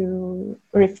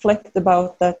reflect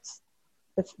about that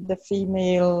the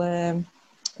female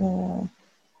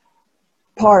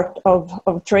part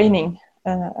of training.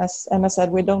 As Emma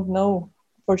said, we don't know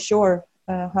for sure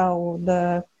how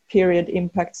the period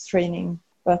impacts training,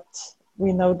 but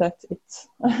we know that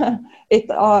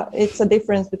it's a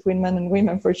difference between men and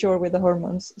women for sure with the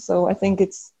hormones. So I think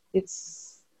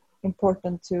it's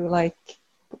important to like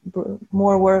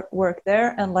more work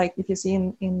there. And like if you see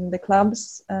in the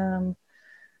clubs,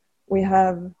 we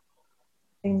have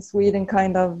in Sweden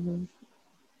kind of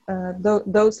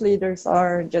those leaders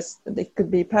are just, they could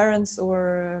be parents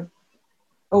or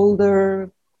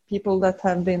older people that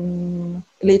have been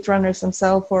elite runners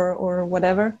themselves or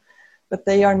whatever, but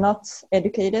they are not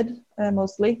educated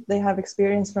mostly. They have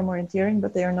experience from orienteering,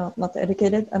 but they are not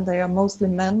educated, and they are mostly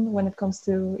men when it comes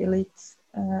to elite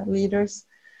leaders.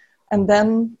 And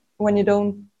then when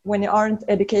you aren't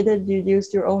educated, you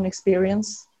use your own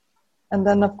experience. And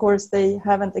then, of course, they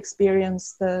haven't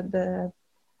experienced the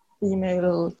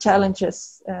female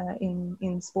challenges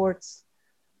in sports.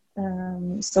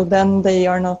 So then they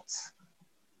are not,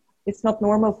 it's not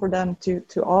normal for them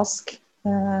to ask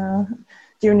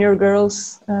junior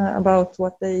girls about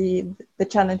what the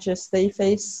challenges they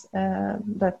face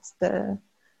that the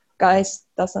guys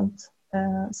doesn't.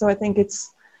 So I think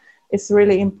it's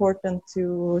really important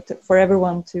for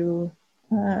everyone to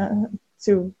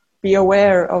be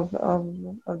aware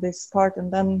of this part.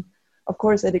 And then, of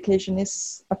course, education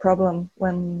is a problem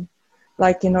when,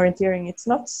 like in orienteering, it's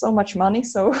not so much money,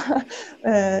 so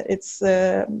it's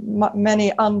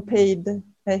many unpaid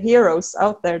heroes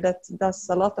out there that does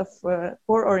a lot of for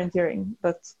orienteering,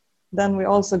 but then we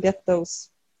also get those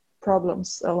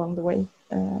problems along the way.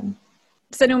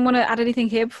 Does anyone want to add anything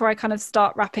here before I kind of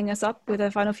start wrapping us up with a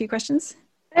final few questions?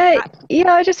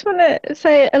 Yeah, I just want to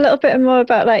say a little bit more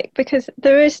about, like, because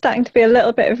there is starting to be a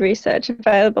little bit of research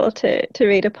available to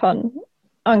read upon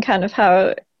on kind of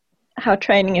how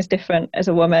training is different as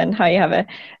a woman, how you have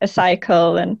a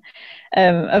cycle and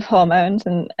of hormones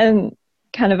and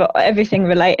kind of everything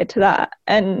related to that.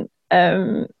 And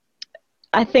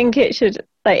I think it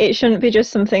shouldn't be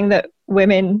just something that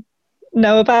women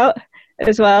know about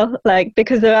as well, like,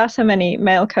 because there are so many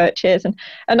male coaches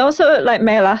and also like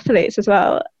male athletes as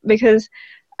well, because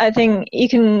I think you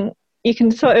can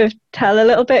sort of tell a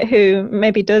little bit who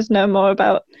maybe does know more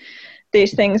about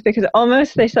these things, because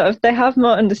almost they have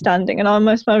more understanding and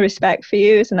almost more respect for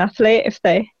you as an athlete if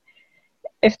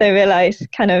they realize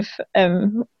kind of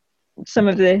some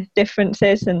of the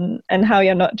differences and how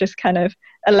you're not just kind of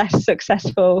a less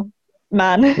successful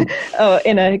man or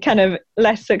in a kind of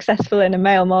less successful in a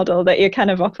male model, that you're kind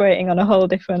of operating on a whole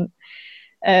different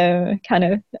kind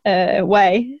of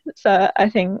way. So I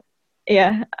think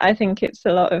it's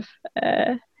a lot of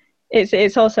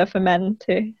it's also for men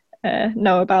to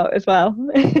know about as well.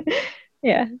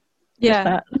 Yeah.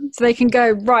 So they can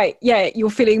go, right, yeah, you're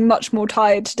feeling much more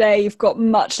tired today, you've got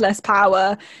much less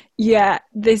power, yeah,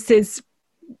 this is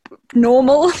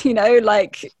normal, you know,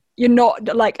 like you're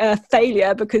not like a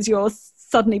failure because you're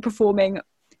suddenly performing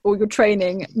or you're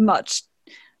training much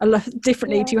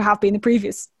differently to you have been in the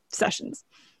previous sessions.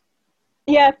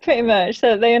 Yeah, pretty much.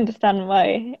 So they understand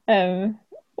why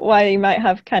you might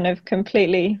have kind of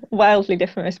completely wildly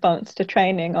different response to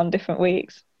training on different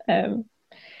weeks. And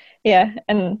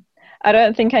I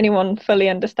don't think anyone fully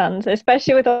understands,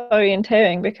 especially with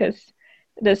orienteering, because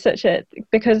there's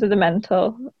because of the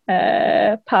mental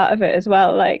part of it as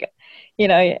well. Like, you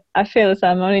know, I feel as though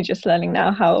I'm only just learning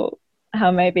now how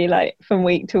maybe like from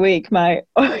week to week my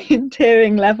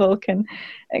orienteering level can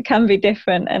be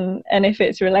different, and if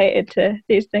it's related to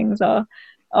these things or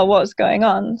what's going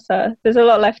on. So there's a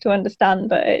lot left to understand,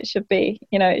 but it should be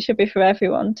for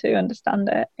everyone to understand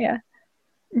it.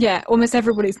 Yeah, almost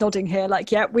everybody's nodding here, like,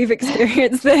 yeah, we've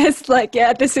experienced this, like,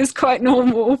 yeah, this is quite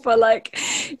normal for like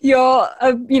your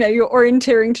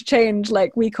orienteering to change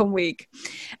like week on week.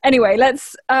 Anyway,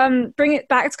 let's bring it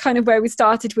back to kind of where we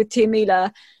started with Tia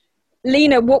Mila.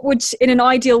 Lena, in an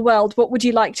ideal world, what would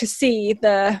you like to see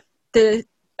a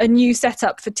new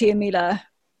setup for Tia Mila?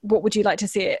 What would you like to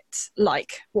see it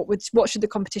like? What should the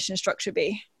competition structure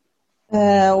be?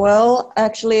 Well,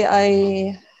 actually,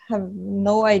 I have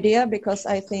no idea, because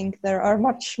I think there are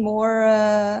much more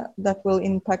that will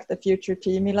impact the future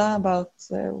Tia Mila about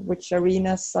which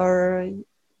arenas can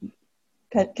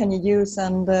you use,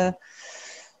 and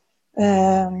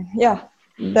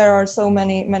there are so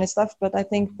many stuff. But I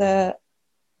think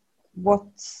what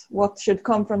should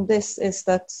come from this is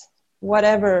that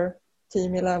whatever Tia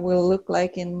Mila will look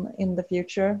like in the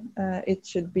future,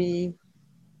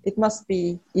 it must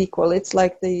be equal. It's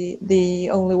like the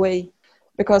only way,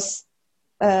 because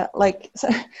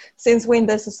since we in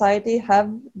the society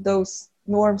have those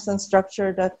norms and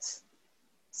structure that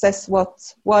says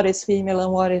what is female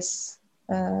and what is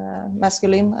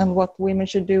masculine and what women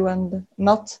should do and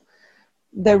not,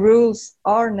 the rules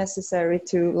are necessary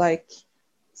to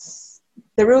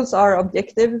the rules are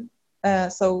objective,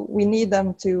 so we need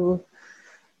them to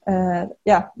the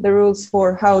rules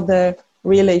for how the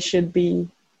relay should be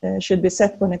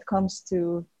set when it comes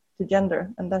to gender,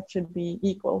 and that should be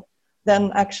equal.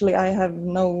 Then actually I have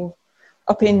no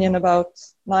opinion about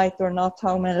night or not,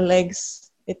 how many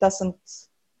legs. It doesn't,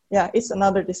 it's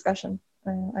another discussion.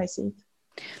 I see it.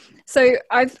 So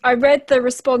I read the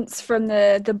response from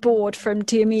the board from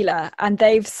Tiamila, and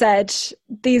they've said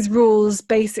these rules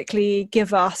basically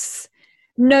give us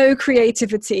no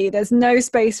creativity. There's no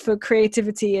space for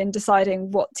creativity in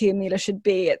deciding what Tiamila should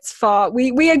be. It's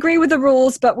we agree with the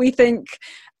rules, but we think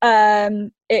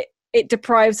it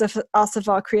deprives us of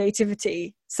our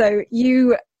creativity. So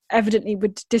you evidently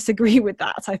would disagree with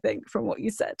that, I think, from what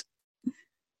you said.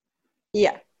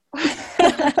 Yeah.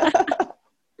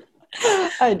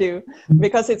 I do,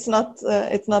 because it's not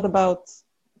about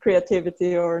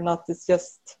creativity or not. It's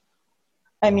just,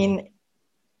 I mean,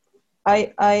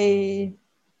 I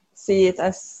see it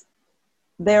as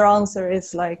their answer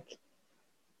is like,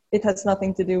 it has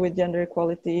nothing to do with gender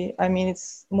equality. I mean,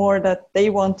 it's more that they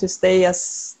want to stay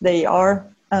as they are,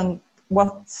 and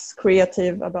what's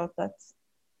creative about that?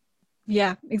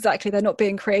 Yeah, exactly. They're not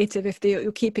being creative if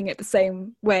you're keeping it the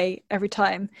same way every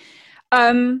time.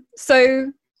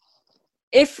 So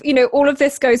if, all of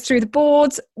this goes through the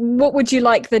board, what would you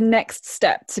like the next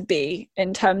step to be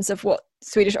in terms of what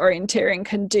Swedish Orienteering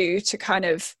can do to kind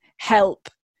of help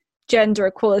gender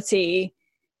equality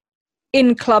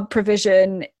in club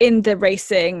provision, in the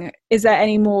racing? Is there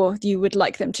any more you would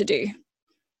like them to do?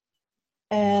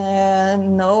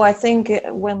 No, I think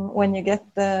when you get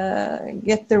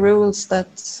the rules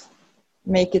that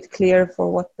make it clear for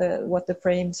what the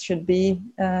frames should be,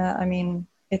 I mean,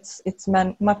 it's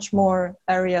much more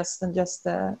areas than just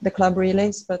the club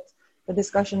relays, but the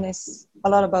discussion is a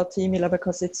lot about Tiamila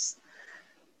because it's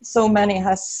so many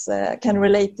can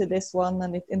relate to this one,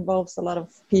 and it involves a lot of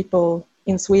people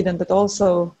in Sweden, but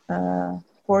also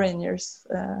foreigners,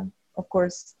 of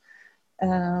course.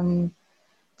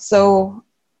 So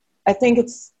I think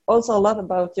it's also a lot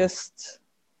about just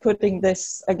putting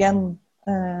this again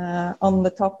on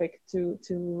the topic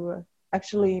to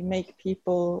actually make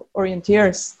people,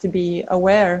 orienteers, to be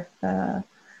aware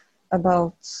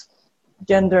about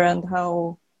gender and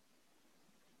how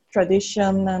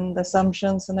tradition and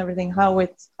assumptions and everything, how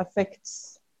it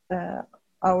affects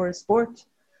our sport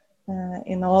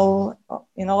in all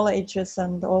ages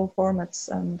and all formats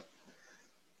and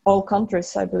all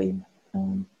countries, I believe.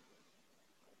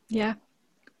 Yeah,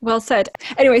 well said.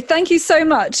 Anyway, thank you so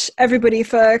much, everybody,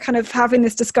 for kind of having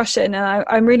this discussion. And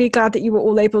I'm really glad that you were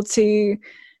all able to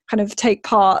kind of take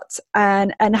part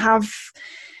and have,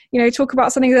 talk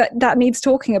about something that needs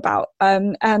talking about.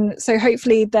 And so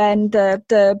hopefully then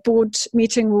the board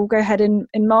meeting will go ahead in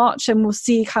March, and we'll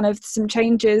see kind of some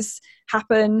changes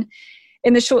happen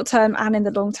in the short term and in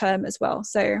the long term as well.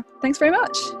 So thanks very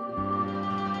much.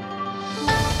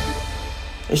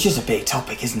 It's just a big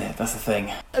topic, isn't it? That's the thing.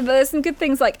 There's some good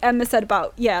things, like Emma said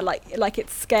about, like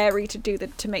it's scary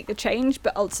to make the change,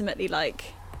 but ultimately, like,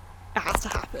 it has to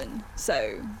happen.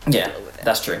 So yeah, deal with it.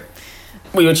 That's true.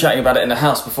 We were chatting about it in the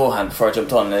house beforehand before I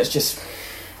jumped on, and it's just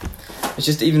a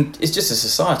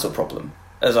societal problem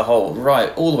as a whole,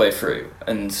 right, all the way through.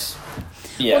 And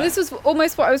yeah. Well, this was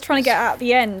almost what I was trying to get at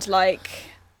the end. Like,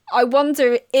 I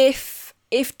wonder if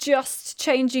just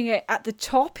changing it at the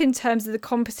top in terms of the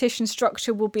competition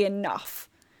structure will be enough.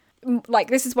 Like,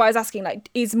 this is why I was asking, like,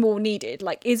 is more needed?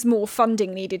 Like, is more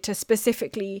funding needed to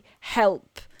specifically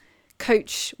help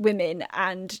coach women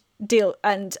and deal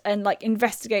and like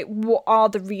investigate what are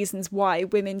the reasons why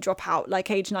women drop out,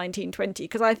 like age 19, 20?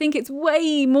 Because I think it's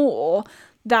way more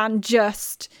than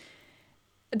just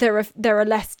there are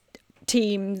less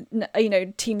team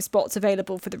spots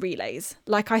available for the relays.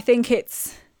 Like, I think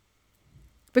it's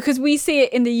because we see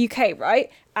it in the UK, right?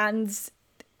 And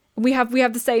we have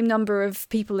the same number of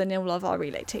people in all of our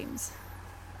relay teams.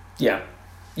 Yeah,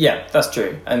 that's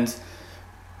true. And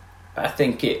I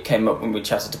think it came up when we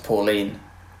chatted to Pauline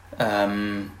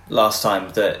last time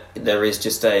that there is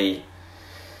just a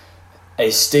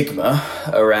stigma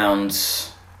around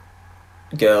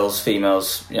girls,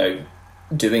 females,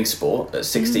 doing sport at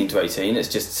 16 to 18. It's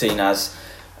just seen as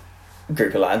a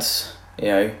group of lads,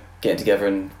 getting together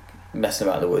and messing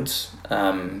about in the woods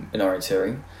in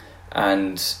orienteering.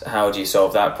 And how do you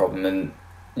solve that problem? And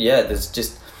there's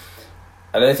just,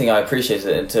 I don't think I appreciated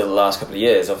it until the last couple of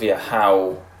years of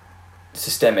how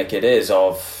systemic it is.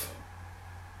 Of,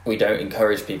 we don't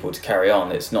encourage people to carry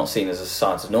on. It's not seen as a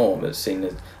societal norm. It's seen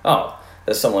as,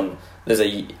 there's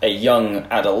a young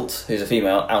adult who's a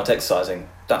female out exercising.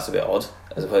 That's a bit odd,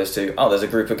 as opposed to, there's a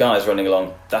group of guys running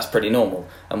along. That's pretty normal.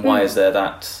 And why is there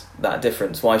that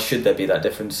difference? Why should there be that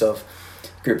difference of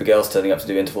a group of girls turning up to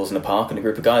do intervals in a park and a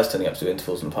group of guys turning up to do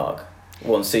intervals in a park?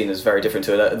 One's seen as very different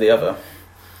to the other.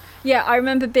 Yeah, I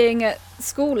remember being at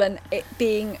school and it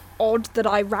being odd that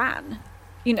I ran,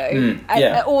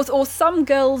 or some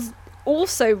girls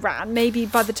also ran, maybe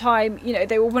by the time, you know,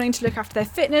 they were wanting to look after their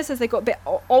fitness as they got a bit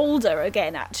older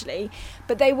again, actually,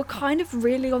 but they were kind of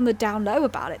really on the down low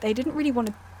about it. They didn't really want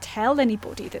to tell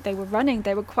anybody that they were running.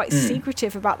 They were quite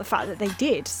secretive about the fact that they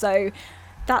did. So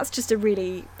that's just a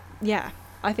really,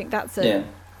 I think that's a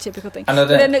typical thing. But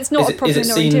then it's not a problem in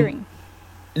orienteering.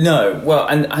 No, well,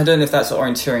 and I don't know if that's what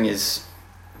orienteering is.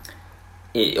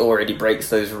 It already breaks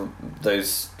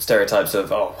those stereotypes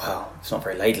of, oh, well, it's not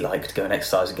very ladylike to go and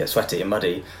exercise and get sweaty and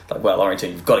muddy. Like, well,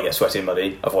 orienteering, you've got to get sweaty and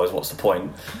muddy, otherwise what's the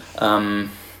point? But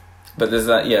there's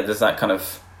that kind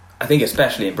of, I think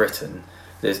especially in Britain,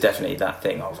 there's definitely that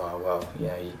thing of, oh, well,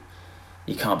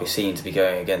 you can't be seen to be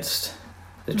going against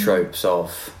the tropes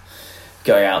of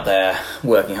going out there,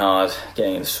 working hard,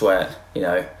 getting in the sweat, you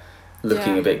know,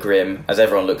 looking a bit grim, as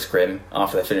everyone looks grim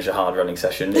after they finish a hard running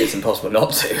session. It's impossible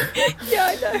not to. Yeah,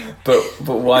 I know. But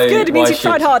why? It's good. It means you've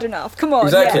tried hard enough. Come on,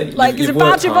 exactly. Yeah. Like it's a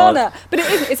badge of honour, but it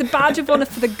isn't. It's a badge of honour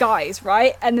for the guys,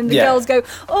 right? And then the girls go,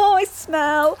 "Oh, I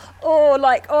smell," or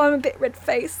like, "Oh, I'm a bit red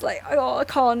faced." Like, "Oh, I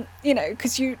can't," you know,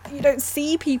 because you don't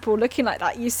see people looking like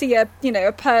that. You see a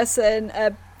person,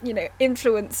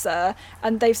 influencer,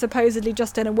 and they've supposedly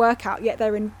just done a workout, yet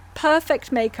they're in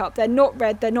perfect makeup, they're not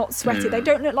red, they're not sweaty, they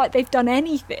don't look like they've done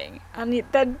anything, and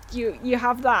then you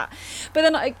have that. But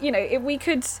then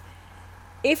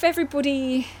if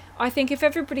everybody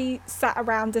sat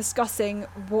around discussing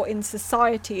what in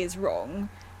society is wrong,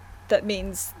 that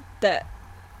means that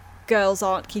girls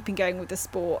aren't keeping going with the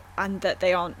sport and that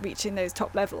they aren't reaching those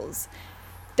top levels,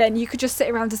 then you could just sit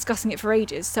around discussing it for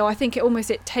ages. So I think it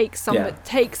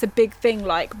takes a big thing,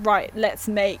 like, right, let's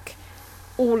make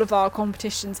all of our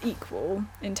competitions equal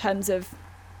in terms of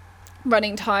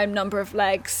running time, number of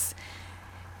legs,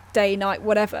 day, night,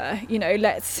 whatever. You know,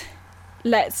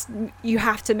 you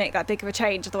have to make that big of a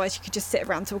change, otherwise you could just sit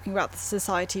around talking about the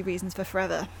society reasons for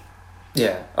forever.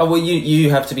 Yeah. Oh, well, you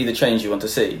have to be the change you want to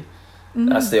see.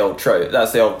 That's the old trope.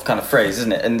 That's the old kind of phrase,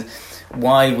 isn't it? And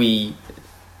why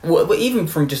even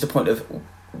from just a point of,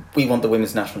 we want the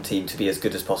women's national team to be as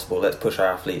good as possible, let's push our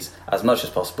athletes as much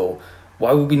as possible.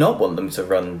 Why would we not want them to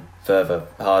run further,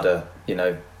 harder, you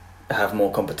know, have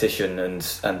more competition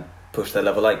and push their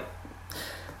level? Well,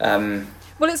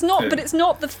 it's not, but it's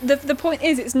not, the point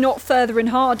is, it's not further and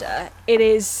harder, it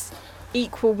is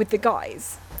equal with the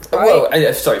guys. Right?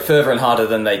 Well, further and harder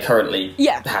than they currently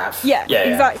have. Yeah,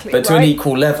 exactly. But to an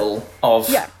equal level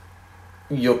of,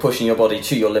 you're pushing your body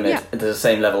to your limit to the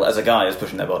same level as a guy is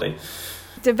pushing their body.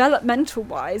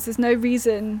 Developmental-wise, there's no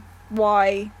reason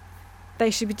why they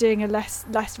should be doing a less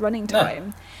running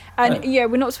time. And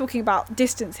we're not talking about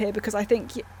distance here, because I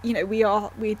think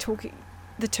we're talking,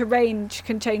 the terrain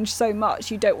can change so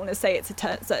much. You don't want to say it's a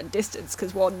certain distance,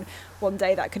 because one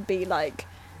day that could be like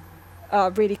a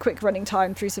really quick running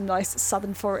time through some nice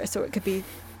southern forest, or it could be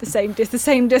the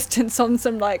same distance on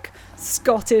some like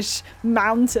Scottish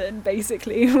mountain,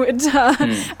 basically, would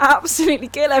absolutely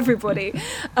kill everybody.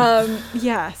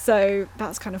 So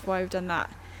that's kind of why we've done that.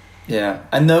 Yeah,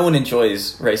 and no one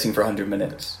enjoys racing for 100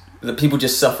 minutes. The people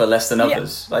just suffer less than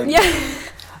others.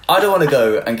 I don't want to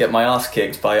go and get my ass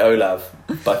kicked by Olav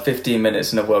by 15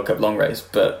 minutes in a World Cup long race,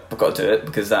 but I've got to do it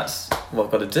because that's what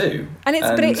I've got to do. And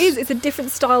it's a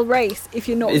different style race if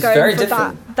you're not going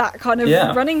for that kind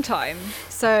of running time.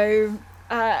 So,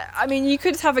 you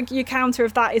could have your counter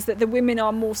of that is that the women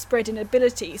are more spread in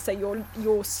ability, so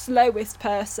your slowest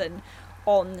person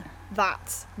on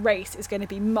that race is going to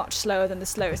be much slower than the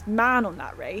slowest man on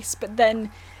that race. But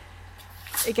then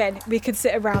again, we could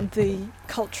sit around the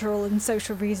cultural and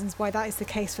social reasons why that is the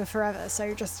case for forever,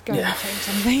 so just go and change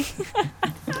something.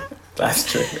 That's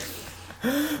true.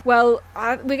 Well,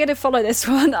 we're going to follow this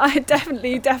one. I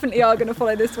definitely are going to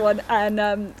follow this one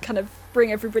and kind of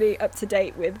bring everybody up to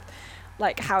date with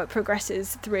like how it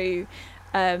progresses through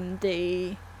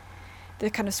the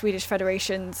kind of Swedish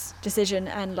Federation's decision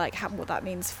and like what that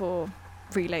means for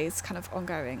relays kind of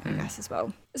ongoing, I guess, as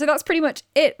well. So that's pretty much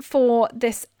it for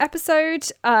this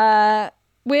episode.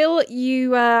 Will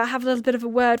you have a little bit of a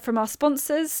word from our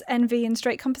sponsors, NV and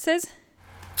Straight Compasses?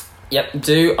 Yep,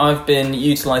 do. I've been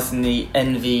utilising the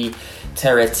NV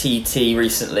Terra TT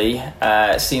recently.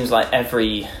 It seems like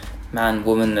every man,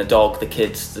 woman, the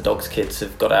dog's kids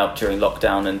have got out during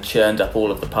lockdown and churned up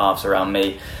all of the paths around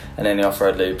me and in the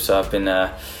off-road loop. So I've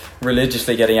been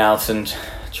religiously getting out and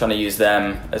trying to use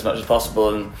them as much as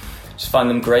possible, and just find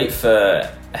them great for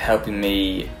helping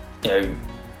me,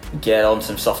 get on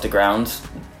some softer ground,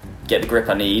 get the grip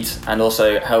I need, and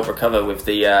also help recover with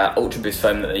the Ultra Boost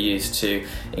foam that they use to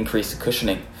increase the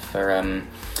cushioning for,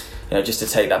 just to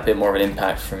take that bit more of an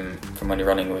impact from when you're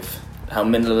running with how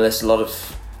minimalist a lot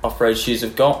of off-road shoes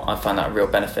have got. I find that a real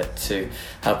benefit to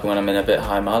helping when I'm in a bit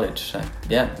high mileage. So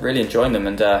yeah, really enjoying them.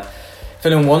 And if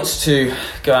anyone wants to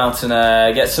go out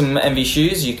and get some Envy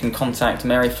shoes, you can contact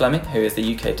Mary Fleming, who is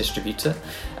the UK distributor,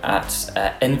 at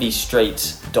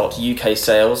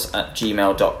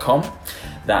envystraight.uksales@gmail.com.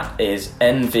 That is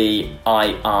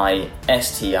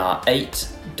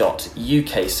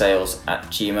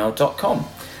nviistr8.uksales@gmail.com.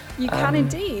 You can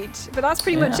indeed. But that's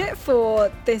pretty much it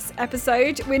for this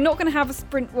episode. We're not going to have a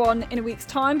sprint one in a week's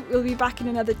time, but we'll be back in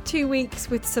another 2 weeks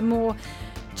with some more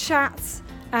chats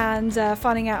and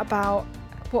finding out about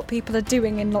what people are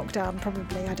doing in lockdown,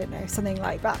 probably. I don't know, something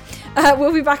like that.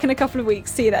 We'll be back in a couple of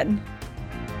weeks. See you then.